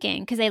panicking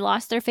because they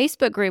lost their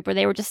Facebook group where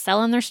they were just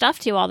selling their stuff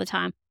to all the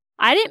time?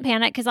 I didn't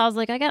panic because I was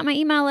I got my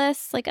email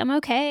list. I'm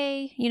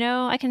okay.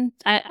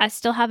 I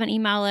still have an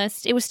email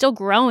list. It was still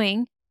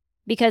growing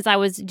because I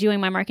was doing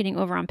my marketing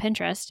over on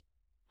Pinterest.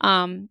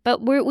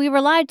 But we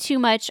relied too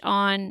much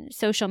on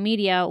social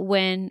media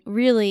when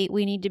really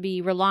we need to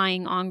be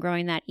relying on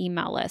growing that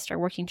email list or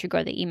working to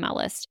grow the email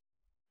list,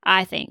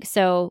 I think.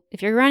 So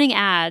if you're running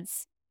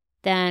ads,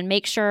 then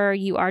make sure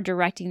you are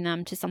directing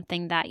them to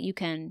something that you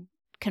can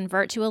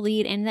convert to a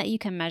lead and that you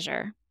can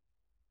measure.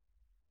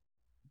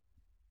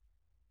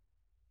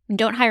 And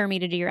don't hire me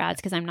to do your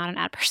ads because I'm not an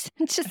ad person.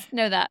 Just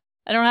know that.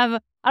 I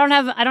don't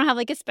have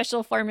a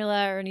special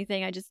formula or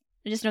anything. I just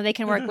know they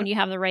can work when you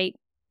have the right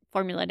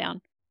formula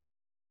down.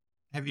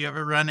 Have you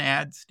ever run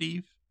ads,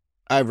 Steve?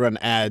 I've run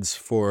ads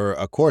for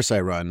a course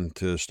I run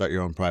to start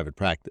your own private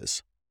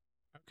practice.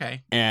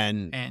 Okay.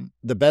 And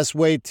the best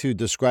way to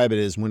describe it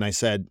is when I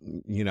said,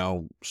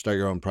 start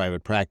your own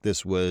private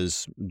practice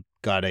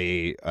got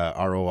a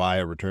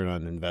ROI, a return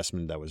on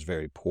investment that was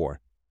very poor.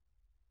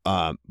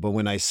 But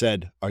when I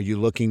said, are you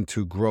looking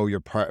to grow your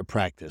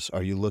practice?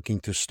 Are you looking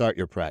to start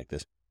your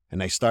practice?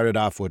 And I started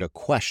off with a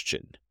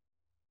question.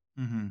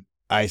 Mm-hmm.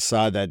 I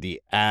saw that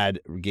the ad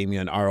gave me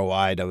an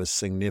ROI that was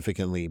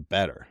significantly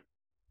better.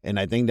 And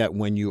I think that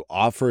when you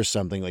offer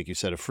something, like you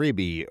said, a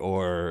freebie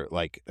or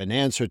an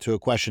answer to a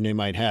question they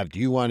might have, do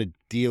you want to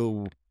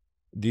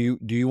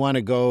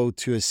go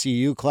to a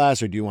CU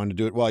class or do you want to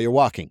do it while you're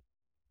walking?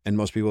 And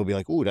most people will be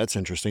like, ooh, that's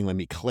interesting. Let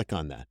me click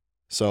on that.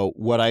 So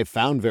what I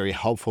found very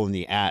helpful in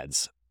the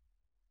ads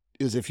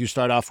is if you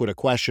start off with a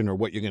question or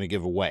what you're going to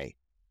give away,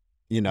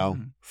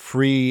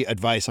 free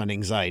advice on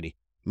anxiety.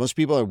 Most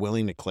people are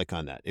willing to click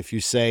on that. If you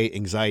say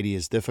anxiety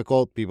is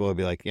difficult, people will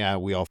be like, yeah,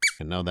 we all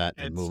know that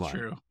and move on. It's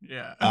true.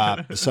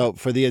 Yeah. So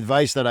for the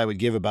advice that I would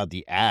give about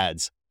the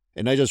ads,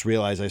 and I just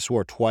realized I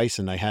swore twice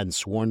and I hadn't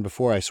sworn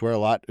before. I swear a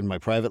lot in my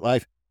private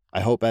life.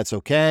 I hope that's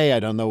okay. I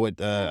don't know what,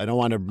 I don't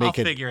want to make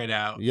I'll figure it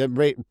out. Yeah,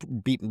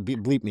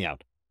 bleep me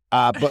out.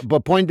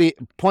 But point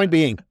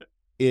being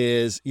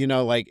is,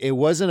 it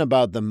wasn't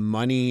about the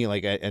money.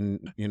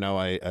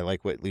 I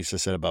like what Lisa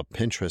said about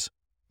Pinterest.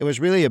 It was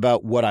really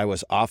about what I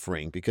was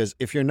offering, because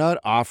if you're not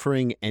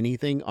offering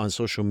anything on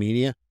social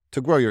media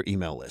to grow your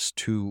email list,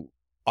 to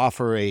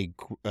offer a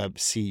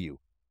CU,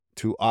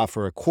 to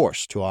offer a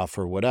course, to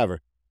offer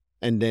whatever,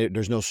 and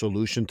there's no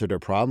solution to their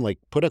problem,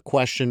 put a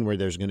question where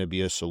there's going to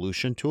be a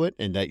solution to it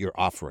and that you're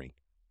offering.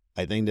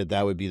 I think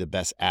that would be the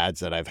best ads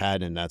that I've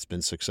had, and that's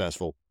been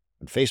successful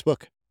on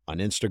Facebook, on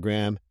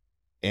Instagram,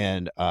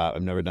 and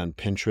I've never done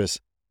Pinterest.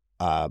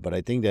 But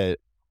I think that,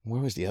 where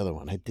was the other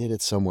one? I did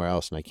it somewhere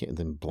else, and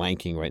I'm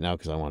blanking right now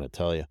because I want to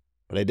tell you.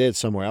 But I did it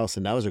somewhere else,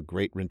 and that was a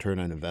great return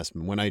on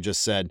investment. When I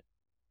just said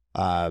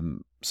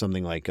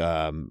something like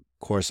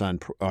course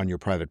on your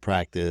private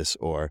practice,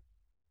 or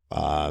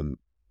do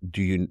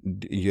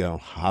you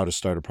how to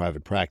start a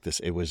private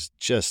practice, it was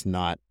just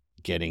not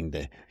getting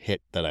the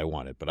hit that I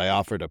wanted. But I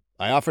offered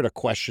a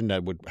question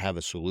that would have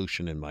a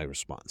solution in my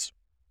response,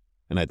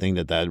 and I think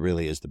that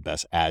really is the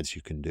best ads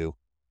you can do.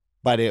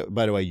 By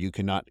the way, you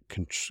cannot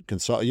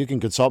consult. You can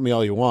consult me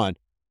all you want.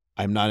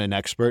 I'm not an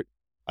expert.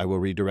 I will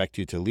redirect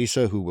you to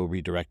Lisa, who will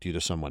redirect you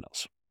to someone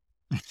else.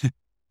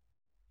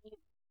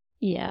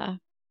 Yeah.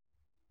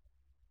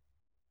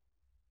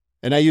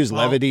 And I use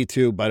levity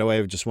too. By the way,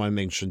 I just want to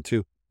mention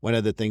too, one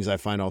of the things I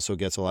find also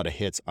gets a lot of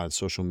hits on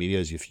social media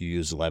is if you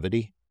use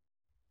levity.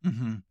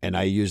 Mm-hmm. And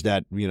I use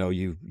that,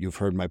 you've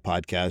heard my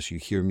podcast, you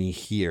hear me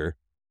here.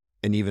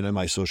 And even in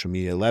my social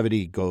media,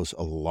 levity goes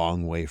a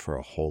long way for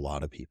a whole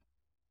lot of people.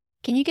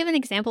 Can you give an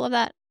example of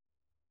that?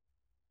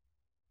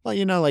 Well,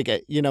 we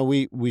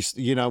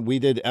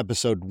did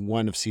episode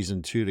 1 of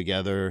season 2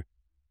 together,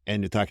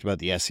 and you talked about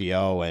the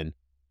SEO, and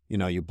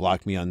you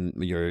blocked me on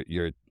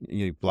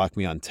you blocked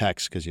me on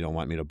text because you don't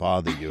want me to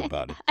bother you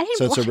about it. I didn't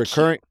so it's a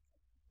recurring.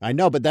 I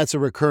know, but that's a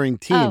recurring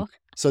theme. Oh.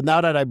 So now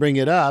that I bring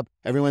it up,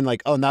 everyone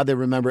now they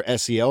remember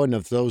SEO, and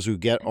of those who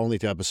get only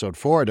to episode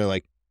 4, they're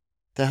like,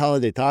 "The hell are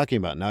they talking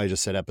about?" Now I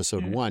just said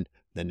episode 1.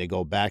 then they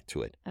go back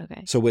to it.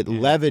 Okay. So with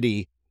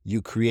levity,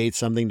 you create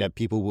something that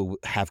people will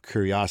have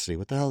curiosity.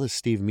 What the hell does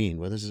Steve mean?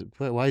 What is it?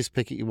 Why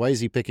is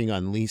he picking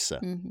on Lisa?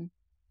 Mm-hmm.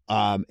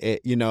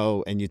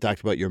 And you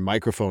talked about your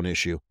microphone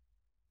issue.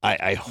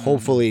 I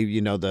hopefully,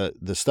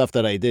 the stuff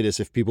that I did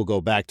is if people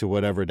go back to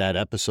whatever that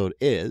episode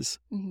is,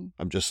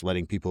 I'm just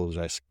letting people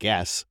just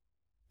guess.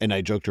 And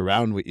I joked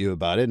around with you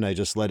about it, and I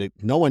just let it,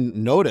 no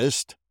one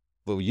noticed,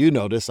 but you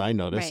noticed, I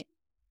noticed. Right.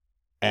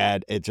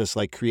 And it just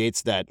like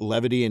creates that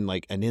levity and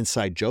like an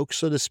inside joke,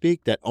 so to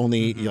speak, that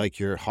only like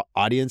your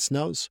audience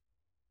knows.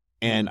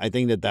 And I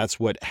think that that's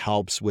what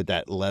helps with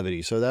that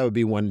levity. So that would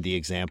be one of the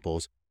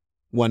examples.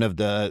 One of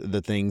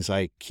the things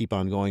I keep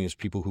on going is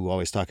people who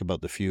always talk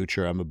about the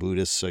future. I'm a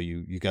Buddhist, so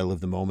you got to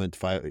live the moment.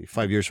 5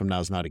 years from now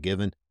is not a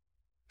given.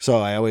 So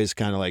I always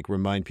kind of like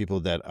remind people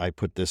that I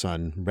put this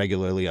on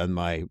regularly on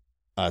my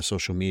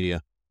social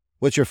media.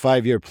 What's your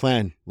 5-year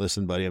plan?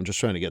 Listen, buddy, I'm just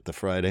trying to get to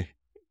Friday.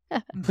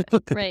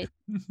 Right.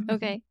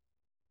 Okay.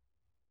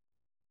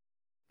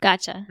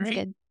 Gotcha. That's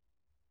good.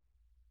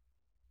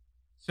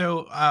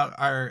 So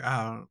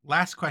our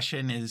last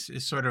question is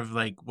sort of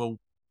like, well,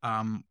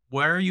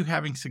 where are you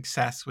having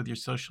success with your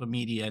social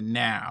media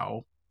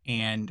now,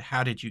 and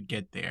how did you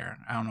get there?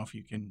 I don't know if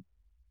you can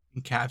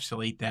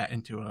encapsulate that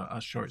into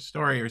a short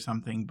story or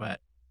something,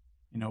 but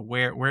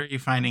where are you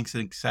finding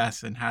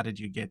success, and how did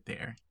you get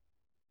there?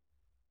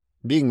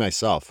 Being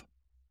myself.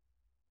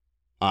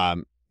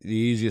 The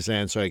easiest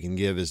answer I can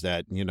give is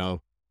that,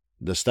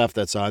 the stuff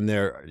that's on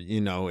there,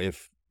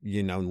 if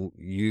you know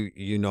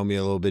me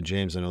a little bit,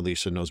 James, I know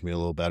Lisa knows me a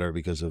little better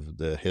because of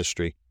the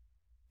history.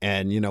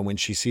 And, when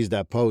she sees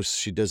that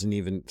post,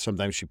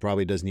 sometimes she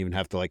probably doesn't even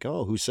have to like,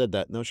 oh, who said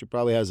that? No, she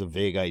probably has a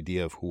vague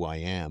idea of who I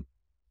am.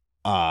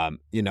 And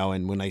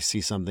when I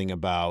see something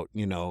about,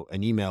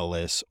 an email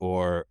list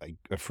or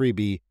a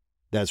freebie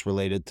that's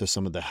related to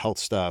some of the health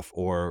stuff,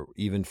 or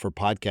even for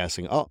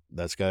podcasting, oh,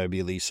 that's got to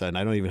be Lisa. And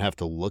I don't even have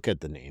to look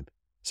at the name.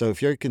 So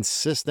if you're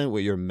consistent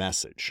with your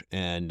message,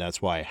 and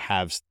that's why I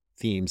have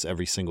themes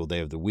every single day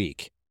of the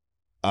week,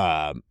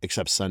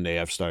 except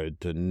Sunday, I've started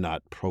to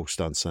not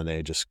post on Sunday.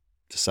 I just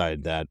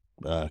decided that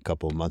a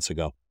couple of months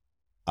ago.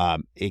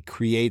 It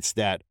creates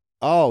that,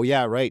 oh,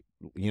 yeah, right.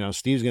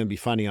 Steve's going to be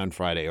funny on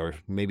Friday, or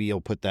maybe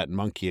he'll put that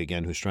monkey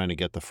again who's trying to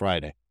get to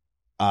Friday.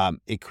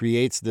 It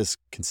creates this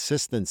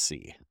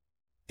consistency,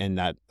 and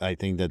that I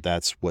think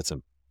that's what's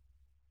important.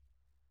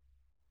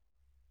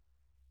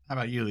 How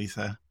about you,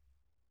 Lisa?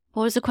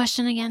 What was the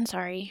question again?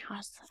 Sorry.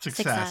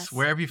 Success.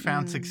 Where have you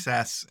found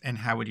success, and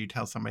how would you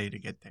tell somebody to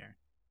get there?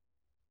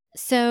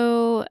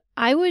 So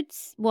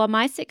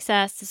my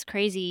success is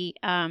crazy.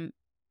 I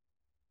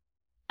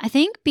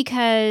think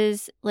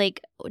because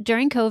like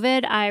during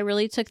COVID, I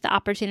really took the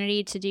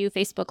opportunity to do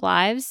Facebook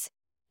Lives.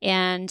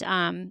 And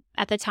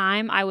at the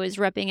time, I was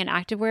repping an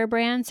activewear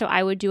brand. So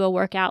I would do a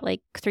workout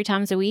like 3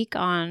 times a week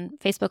on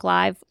Facebook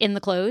Live in the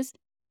clothes.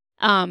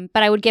 But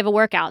I would give a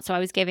workout. So I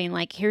was giving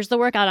like, here's the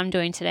workout I'm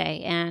doing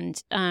today.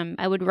 And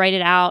I would write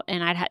it out,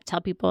 and I'd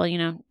tell people,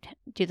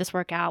 do this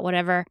workout,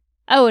 whatever.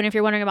 Oh, and if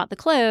you're wondering about the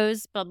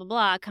clothes, blah, blah,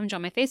 blah, come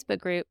join my Facebook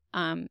group.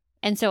 And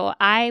so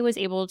I was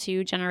able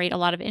to generate a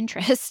lot of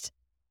interest.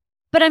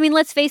 But I mean,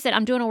 let's face it,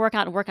 I'm doing a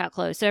workout in workout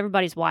clothes. So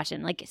everybody's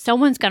watching. Like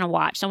someone's going to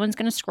watch, someone's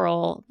going to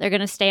scroll. They're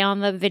going to stay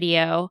on the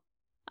video.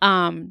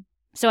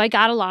 So I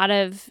got a lot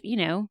of,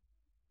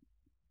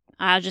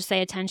 I'll just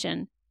say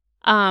attention.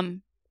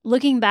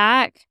 Looking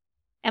back,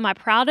 am I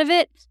proud of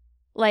it?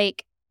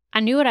 Like I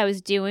knew what I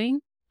was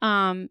doing.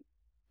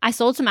 I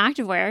sold some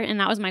activewear, and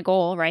that was my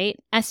goal, right?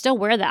 I still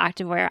wear the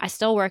activewear. I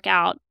still work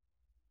out.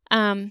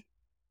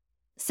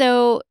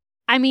 So,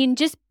 I mean,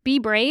 just be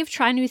brave,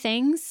 try new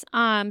things.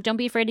 Don't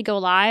be afraid to go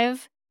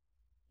live.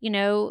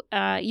 You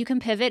can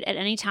pivot at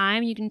any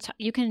time.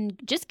 You can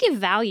just give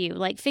value,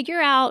 like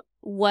figure out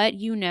what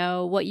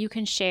what you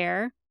can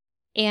share,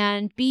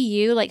 and be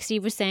you. Like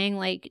Steve was saying,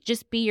 like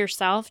just be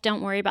yourself.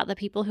 Don't worry about the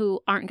people who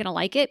aren't going to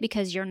like it,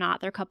 because you're not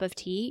their cup of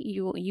tea.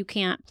 You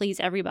can't please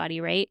everybody,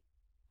 right?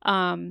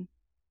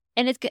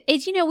 And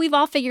it's we've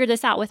all figured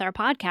this out with our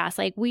podcast.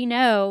 Like we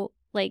know,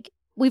 like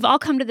we've all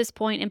come to this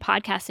point in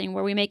podcasting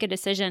where we make a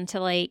decision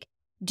to like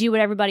do what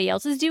everybody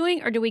else is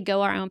doing, or do we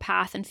go our own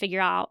path and figure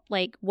out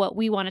like what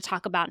we want to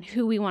talk about and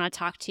who we want to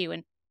talk to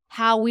and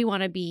how we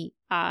want to be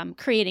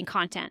creating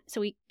content.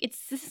 So it's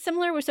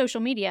similar with social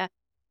media.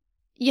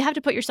 You have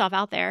to put yourself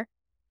out there.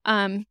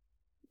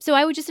 So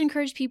I would just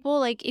encourage people,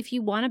 like if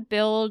you want to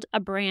build a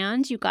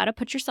brand, you got to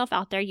put yourself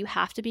out there. You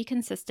have to be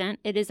consistent.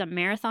 It is a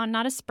marathon,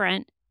 not a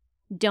sprint.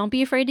 Don't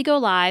be afraid to go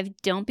live.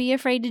 Don't be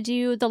afraid to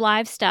do the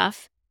live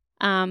stuff.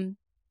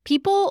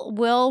 People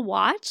will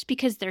watch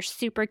because they're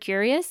super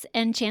curious,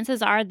 and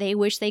chances are they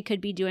wish they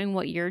could be doing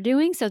what you're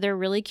doing. So they're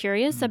really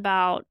curious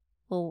about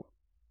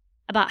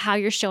how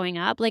you're showing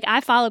up. Like I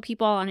follow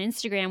people on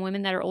Instagram,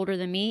 women that are older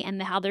than me, and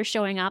how they're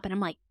showing up, and I'm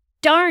like,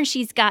 darn,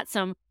 she's got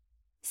some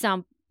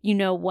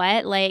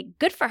like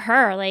good for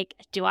her. Like,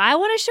 do I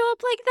want to show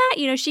up like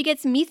that? She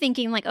gets me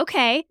thinking like,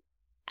 okay,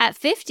 at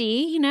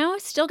 50,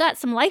 still got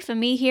some life in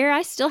me here.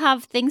 I still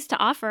have things to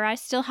offer. I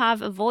still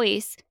have a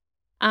voice.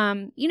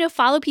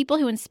 Follow people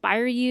who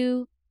inspire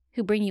you,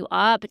 who bring you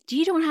up.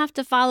 You don't have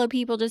to follow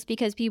people just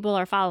because people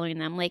are following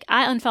them. Like,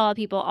 I unfollow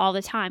people all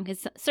the time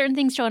because certain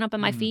things showing up in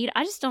my feed,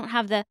 I just don't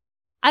have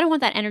I don't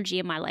want that energy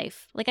in my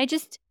life. Like,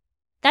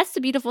 that's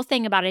the beautiful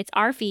thing about it. It's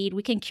our feed.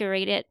 We can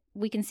curate it.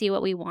 We can see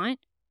what we want.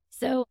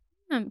 So,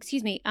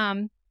 excuse me.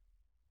 I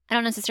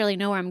don't necessarily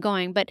know where I'm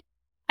going, but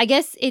I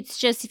guess it's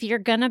just, if you're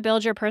going to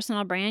build your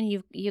personal brand,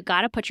 you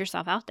got to put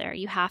yourself out there.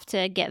 You have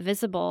to get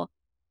visible.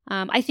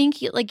 I think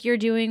like you're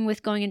doing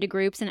with going into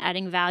groups and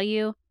adding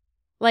value,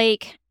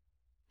 like,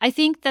 I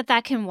think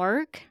that can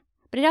work,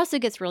 but it also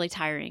gets really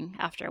tiring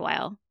after a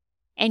while.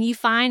 And you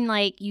find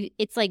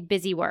it's like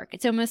busy work.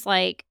 It's almost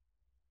like,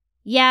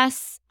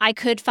 yes, I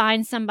could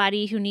find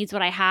somebody who needs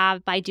what I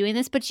have by doing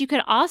this, but you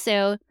could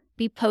also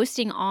be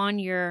posting on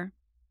your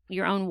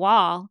own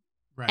wall.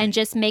 Right. And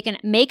just make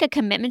a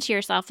commitment to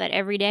yourself that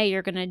every day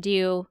you're going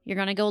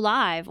to go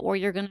live, or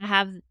you're going to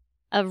have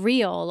a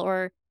reel,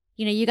 or,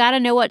 you got to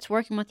know what's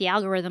working with the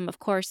algorithm, of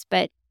course.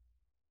 But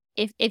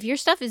if your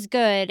stuff is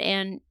good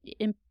and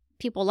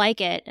people like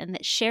it and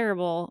it's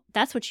shareable,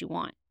 that's what you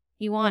want.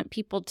 You want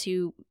people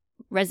to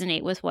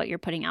resonate with what you're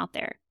putting out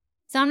there.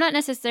 So I'm not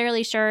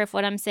necessarily sure if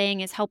what I'm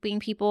saying is helping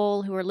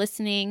people who are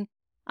listening.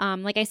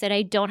 Like I said,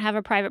 I don't have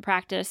a private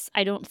practice.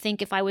 I don't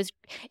think if I was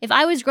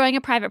growing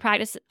a private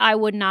practice, I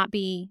would not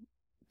be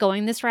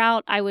going this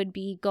route. I would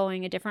be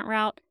going a different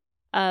route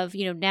of,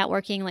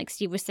 networking, like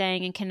Steve was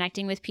saying, and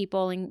connecting with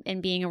people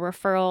and being a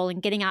referral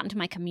and getting out into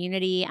my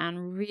community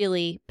and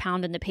really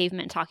pounding the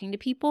pavement and talking to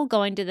people,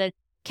 going to the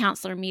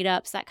counselor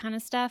meetups, that kind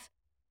of stuff,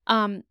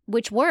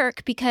 which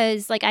work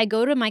because like I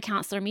go to my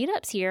counselor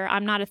meetups here.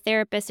 I'm not a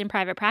therapist in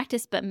private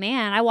practice, but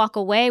man, I walk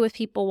away with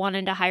people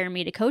wanting to hire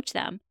me to coach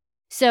them.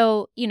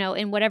 So,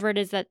 in whatever it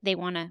is that they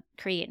want to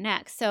create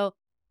next. So,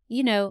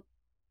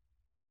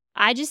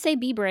 I just say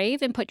be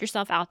brave and put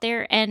yourself out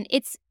there. And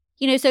it's,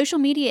 social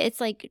media, it's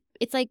like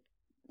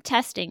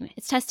testing.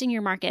 It's testing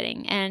your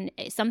marketing. And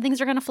some things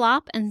are going to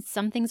flop and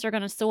some things are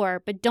going to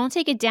soar. But don't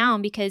take it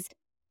down because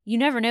you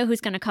never know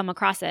who's going to come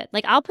across it.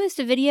 Like, I'll post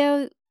a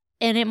video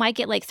and it might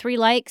get like 3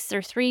 likes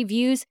or 3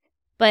 views.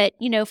 But,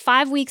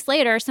 5 weeks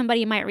later,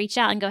 somebody might reach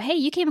out and go, hey,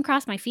 you came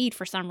across my feed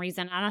for some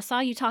reason. And I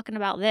saw you talking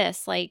about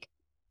this. Like,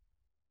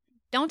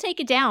 don't take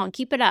it down.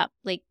 Keep it up.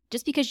 Like,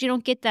 just because you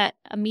don't get that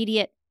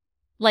immediate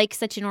likes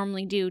that you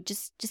normally do,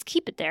 just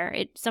keep it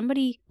there.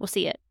 Somebody will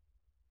see it.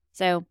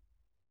 So,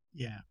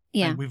 yeah.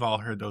 And we've all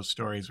heard those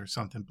stories where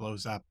something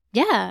blows up.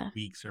 Yeah.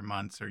 Weeks or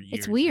months or years.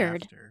 It's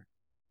weird. After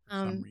for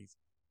some reason.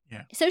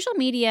 Yeah. Social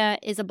media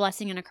is a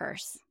blessing and a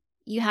curse.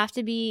 You have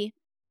to be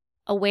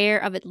aware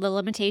of the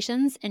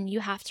limitations, and you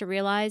have to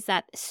realize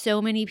that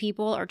so many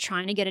people are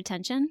trying to get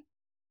attention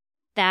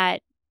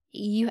that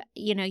you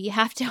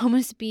have to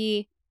almost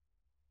be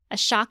a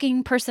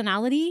shocking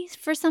personality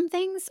for some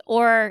things,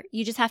 or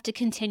you just have to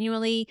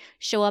continually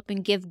show up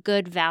and give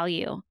good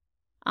value.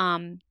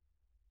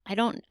 I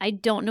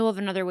don't know of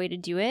another way to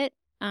do it.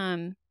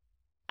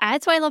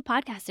 That's why I love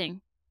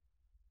podcasting.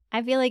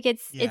 I feel like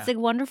it's a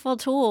wonderful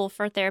tool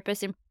for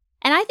therapists.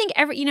 And I think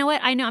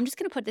I'm just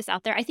going to put this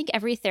out there. I think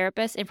every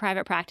therapist in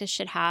private practice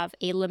should have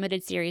a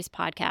limited series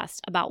podcast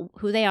about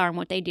who they are and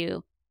what they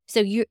do. So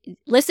you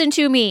listen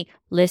to me,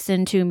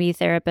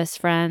 therapist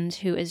friend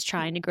who is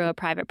trying to grow a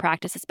private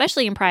practice,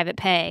 especially in private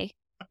pay.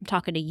 I'm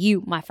talking to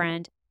you, my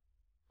friend.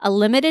 A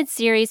limited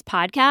series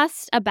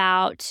podcast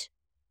about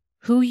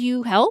who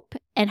you help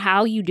and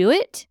how you do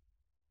it.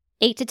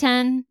 8 to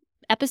 10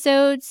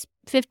 episodes,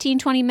 15,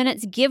 20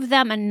 minutes. Give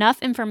them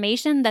enough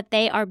information that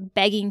they are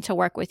begging to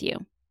work with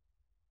you.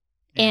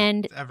 Yeah,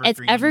 and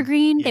it's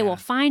evergreen. Yeah. They will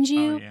find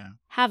you,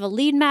 have a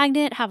lead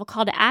magnet, have a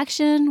call to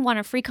action, want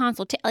a free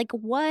consultation. Like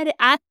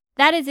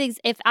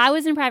if I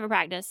was in private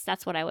practice,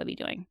 that's what I would be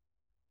doing.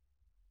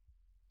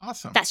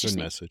 Awesome. That's just good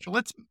me. message.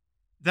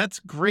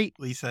 That's great,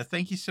 Lisa.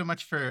 Thank you so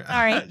much for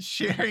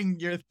sharing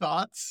your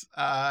thoughts.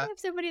 I have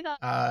so many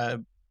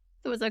thoughts.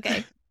 It was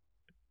okay.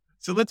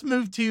 So let's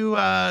move to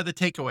the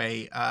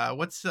takeaway.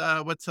 What's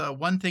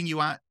one thing you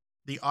want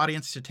the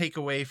audience to take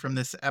away from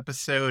this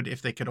episode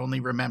if they could only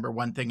remember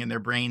one thing in their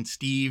brain?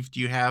 Steve, do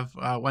you have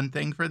one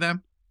thing for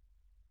them?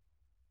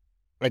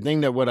 I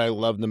think that what I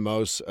love the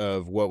most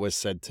of what was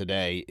said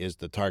today is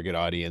the target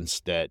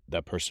audience, that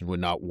person would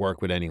not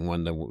work with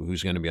anyone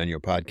who's going to be on your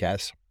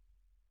podcast.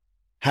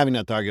 Having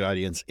that target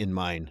audience in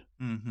mind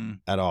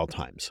at all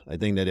times. I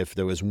think that if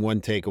there was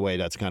one takeaway,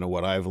 that's kind of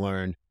what I've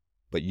learned.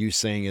 But you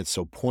saying it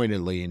so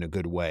pointedly in a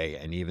good way,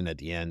 and even at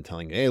the end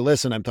telling, hey,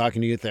 listen, I'm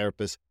talking to your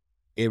therapist.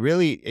 It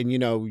really, and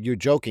you're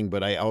joking,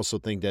 but I also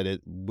think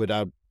that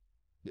without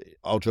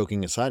all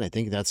joking aside, I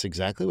think that's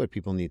exactly what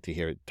people need to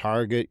hear.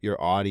 Target your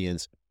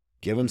audience.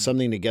 Give them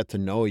something to get to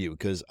know you,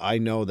 because I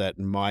know that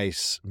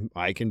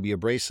I can be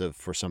abrasive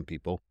for some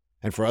people,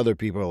 and for other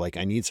people, like,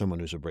 I need someone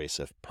who's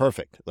abrasive.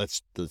 Perfect.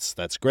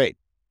 That's great.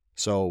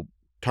 So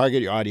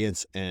target your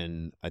audience,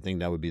 and I think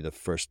that would be the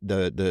first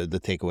the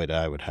takeaway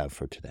that I would have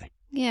for today.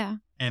 Yeah.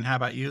 And how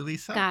about you,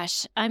 Lisa?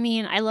 Gosh, I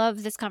mean, I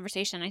love this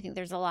conversation. I think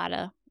there's a lot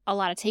of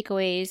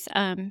takeaways.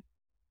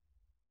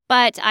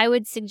 But I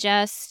would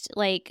suggest,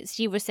 like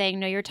Steve was saying,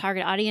 know your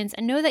target audience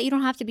and know that you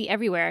don't have to be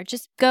everywhere.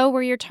 Just go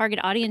where your target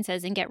audience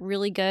is and get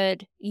really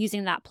good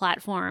using that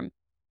platform.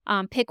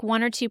 Pick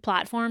 1 or 2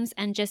 platforms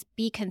and just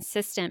be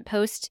consistent.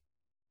 Post,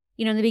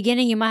 in the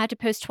beginning, you might have to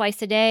post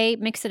twice a day,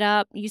 mix it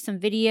up, use some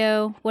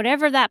video,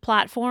 whatever that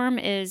platform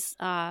is,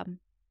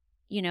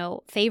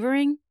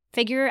 favoring.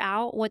 Figure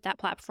out what that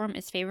platform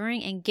is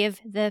favoring and give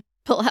the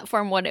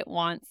platform what it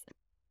wants,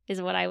 is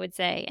what I would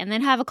say. And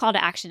then have a call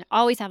to action.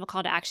 Always have a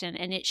call to action.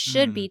 And it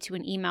should be to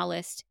an email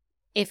list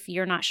if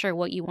you're not sure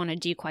what you want to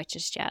do quite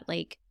just yet.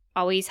 Like,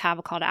 always have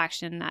a call to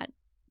action that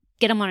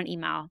get them on an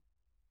email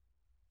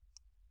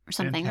or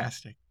something.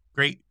 Fantastic.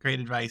 Great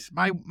advice.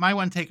 My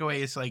one takeaway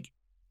is, like,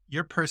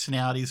 your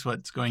personality is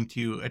what's going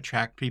to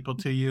attract people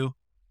to you.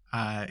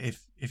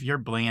 If you're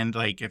bland,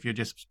 like if you're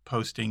just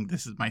posting,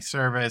 this is my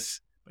service,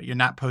 but you're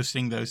not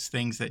posting those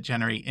things that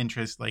generate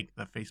interest, like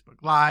the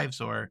Facebook Lives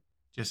or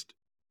just,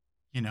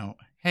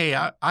 hey,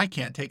 I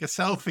can't take a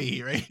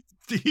selfie, right,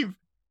 Steve?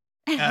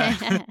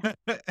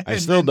 I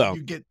still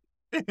don't.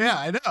 Yeah,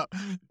 I know.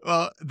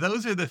 Well,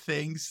 those are the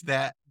things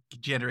that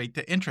generate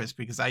the interest,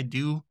 because I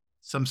do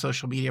some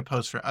social media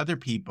posts for other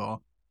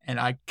people, and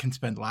I can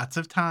spend lots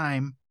of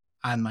time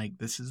on, like,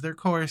 this is their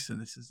course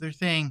and this is their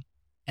thing.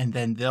 And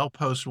then they'll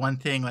post one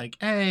thing like,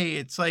 hey,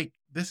 it's like,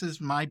 this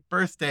is my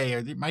birthday,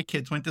 or my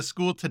kids went to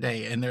school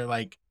today. And they're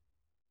like,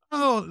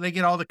 oh, they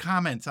get all the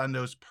comments on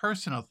those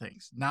personal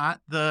things, not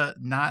the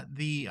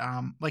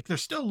like, they're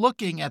still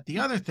looking at the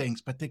other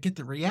things, but they get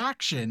the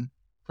reaction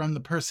from the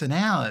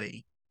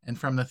personality and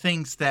from the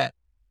things that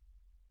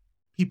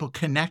people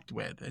connect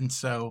with. And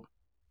so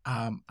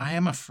I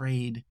am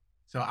afraid.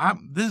 So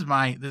this is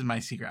my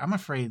secret. I'm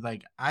afraid,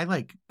 like, I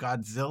like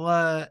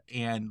Godzilla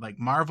and like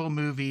Marvel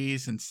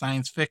movies and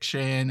science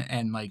fiction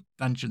and like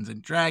Dungeons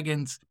and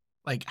Dragons.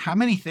 Like, how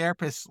many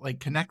therapists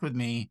like connect with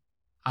me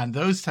on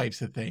those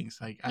types of things?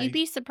 Like, you'd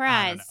be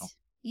surprised.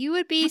 You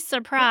would be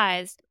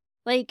surprised.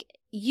 Like,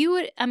 you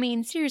would, I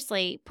mean,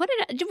 seriously,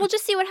 we'll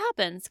just see what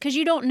happens, because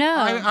you don't know.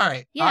 All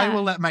right. Yeah. I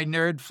will let my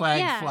nerd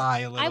flag fly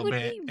a little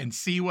bit and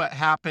see what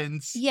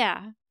happens.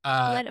 Yeah.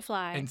 Let it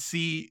fly. And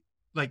see,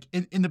 like,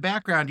 in the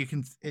background, you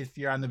can, if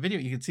you're on the video,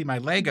 you can see my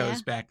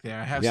Legos back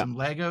there. I have some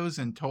Legos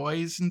and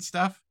toys and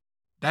stuff.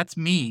 That's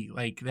me.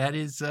 Like, that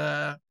is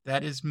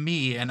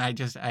me. And I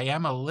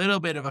am a little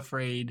bit of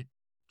afraid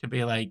to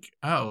be like,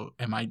 oh,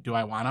 do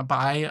I want to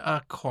buy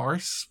a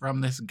course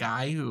from this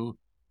guy who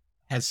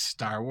has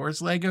Star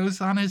Wars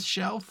Legos on his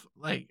shelf?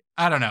 Like,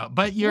 I don't know.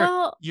 But you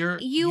are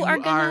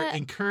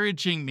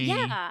encouraging me.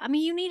 Yeah. I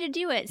mean, you need to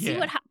do it. See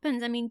what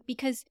happens. I mean,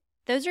 because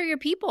those are your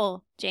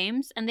people,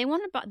 James, and they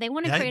want to create a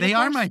course. They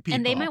are my people.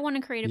 And they might want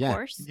to create a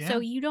course. Yeah. So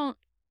you don't,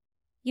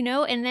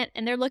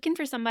 and they're looking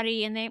for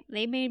somebody, and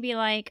they may be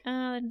like,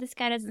 oh, this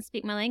guy doesn't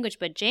speak my language,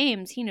 but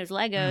James, he knows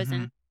Legos,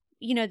 and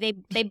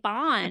they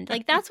bond.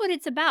 Like, that's what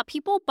it's about.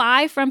 People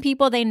buy from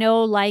people they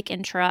know, like,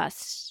 and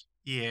trust.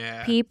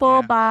 Yeah.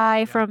 People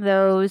buy from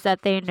those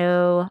that they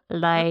know,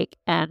 like,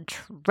 and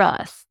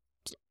trust.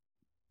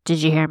 Did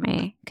you hear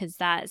me? Because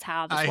that is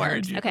how this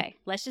works. Okay,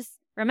 let's just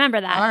remember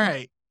that. All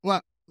right.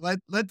 Well,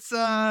 let's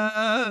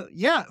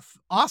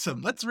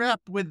awesome. Let's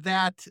wrap with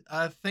that.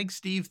 Thanks,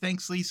 Steve.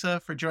 Thanks, Lisa,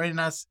 for joining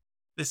us.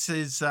 This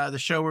is the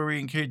show where we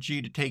encourage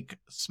you to take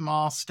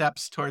small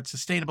steps towards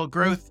sustainable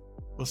growth.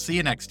 We'll see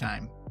you next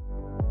time.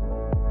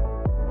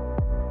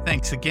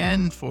 Thanks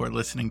again for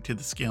listening to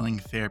the Scaling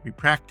Therapy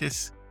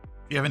Practice.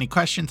 If you have any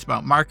questions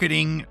about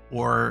marketing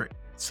or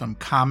some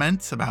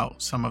comments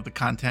about some of the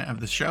content of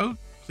the show,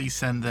 please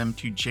send them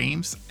to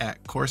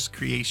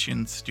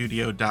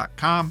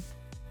james@coursecreationstudio.com.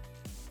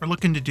 We're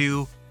looking to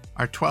do,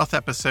 our 12th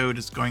episode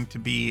is going to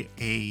be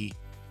a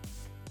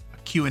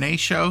Q&A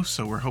show.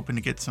 So we're hoping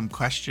to get some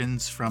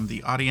questions from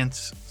the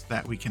audience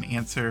that we can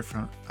answer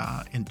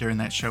during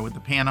that show with the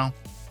panel.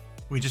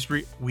 We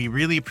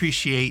really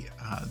appreciate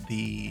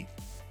the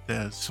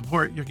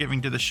support you're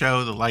giving to the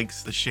show, the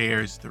likes, the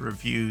shares, the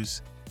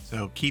reviews.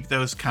 So keep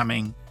those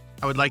coming.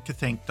 I would like to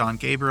thank Dawn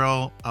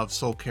Gabriel of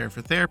Soul Care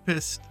for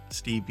Therapists,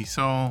 Steve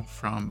Bisson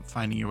from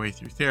Finding Your Way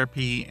Through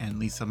Therapy, and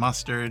Lisa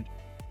Mustard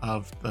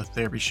of the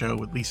Therapy Show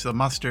with Lisa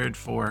Mustard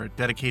for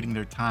dedicating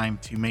their time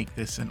to make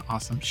this an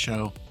awesome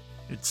show.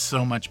 It's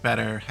so much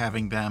better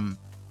having them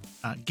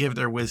give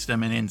their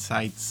wisdom and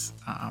insights.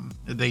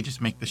 They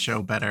just make the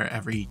show better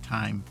every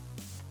time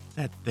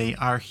that they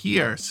are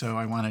here. So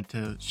I wanted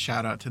to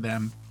shout out to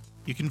them.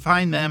 You can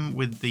find them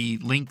with the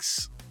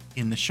links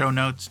in the show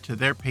notes to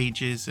their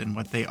pages and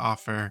what they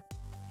offer,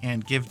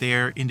 and give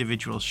their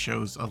individual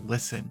shows a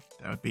listen.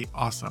 That would be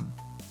awesome.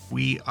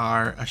 We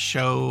are a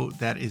show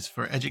that is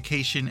for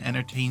education,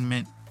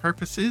 entertainment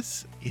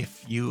purposes.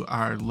 If you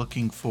are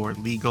looking for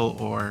legal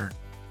or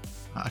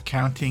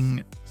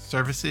accounting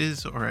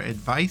services or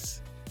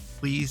advice,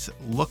 please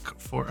look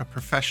for a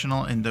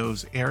professional in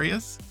those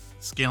areas.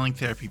 Scaling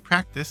Therapy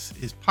Practice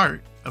is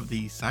part of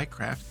the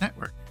SciCraft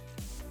Network.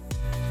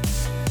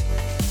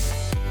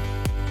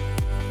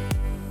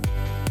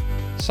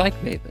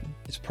 PsychMaven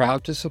is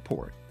proud to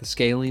support the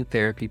Scaling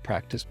Therapy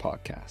Practice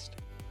podcast.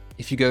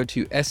 If you go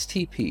to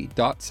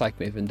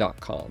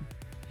stp.psychmaven.com,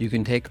 you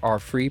can take our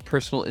free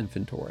personal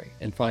inventory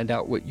and find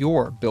out what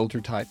your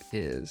builder type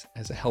is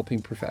as a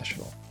helping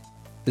professional.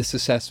 This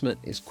assessment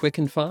is quick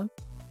and fun,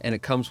 and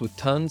it comes with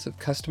tons of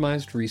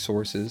customized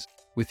resources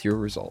with your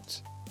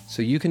results,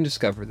 so you can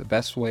discover the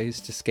best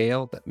ways to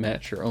scale that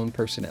match your own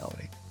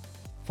personality.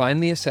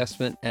 Find the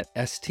assessment at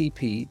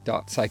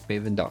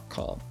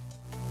stp.psychmaven.com.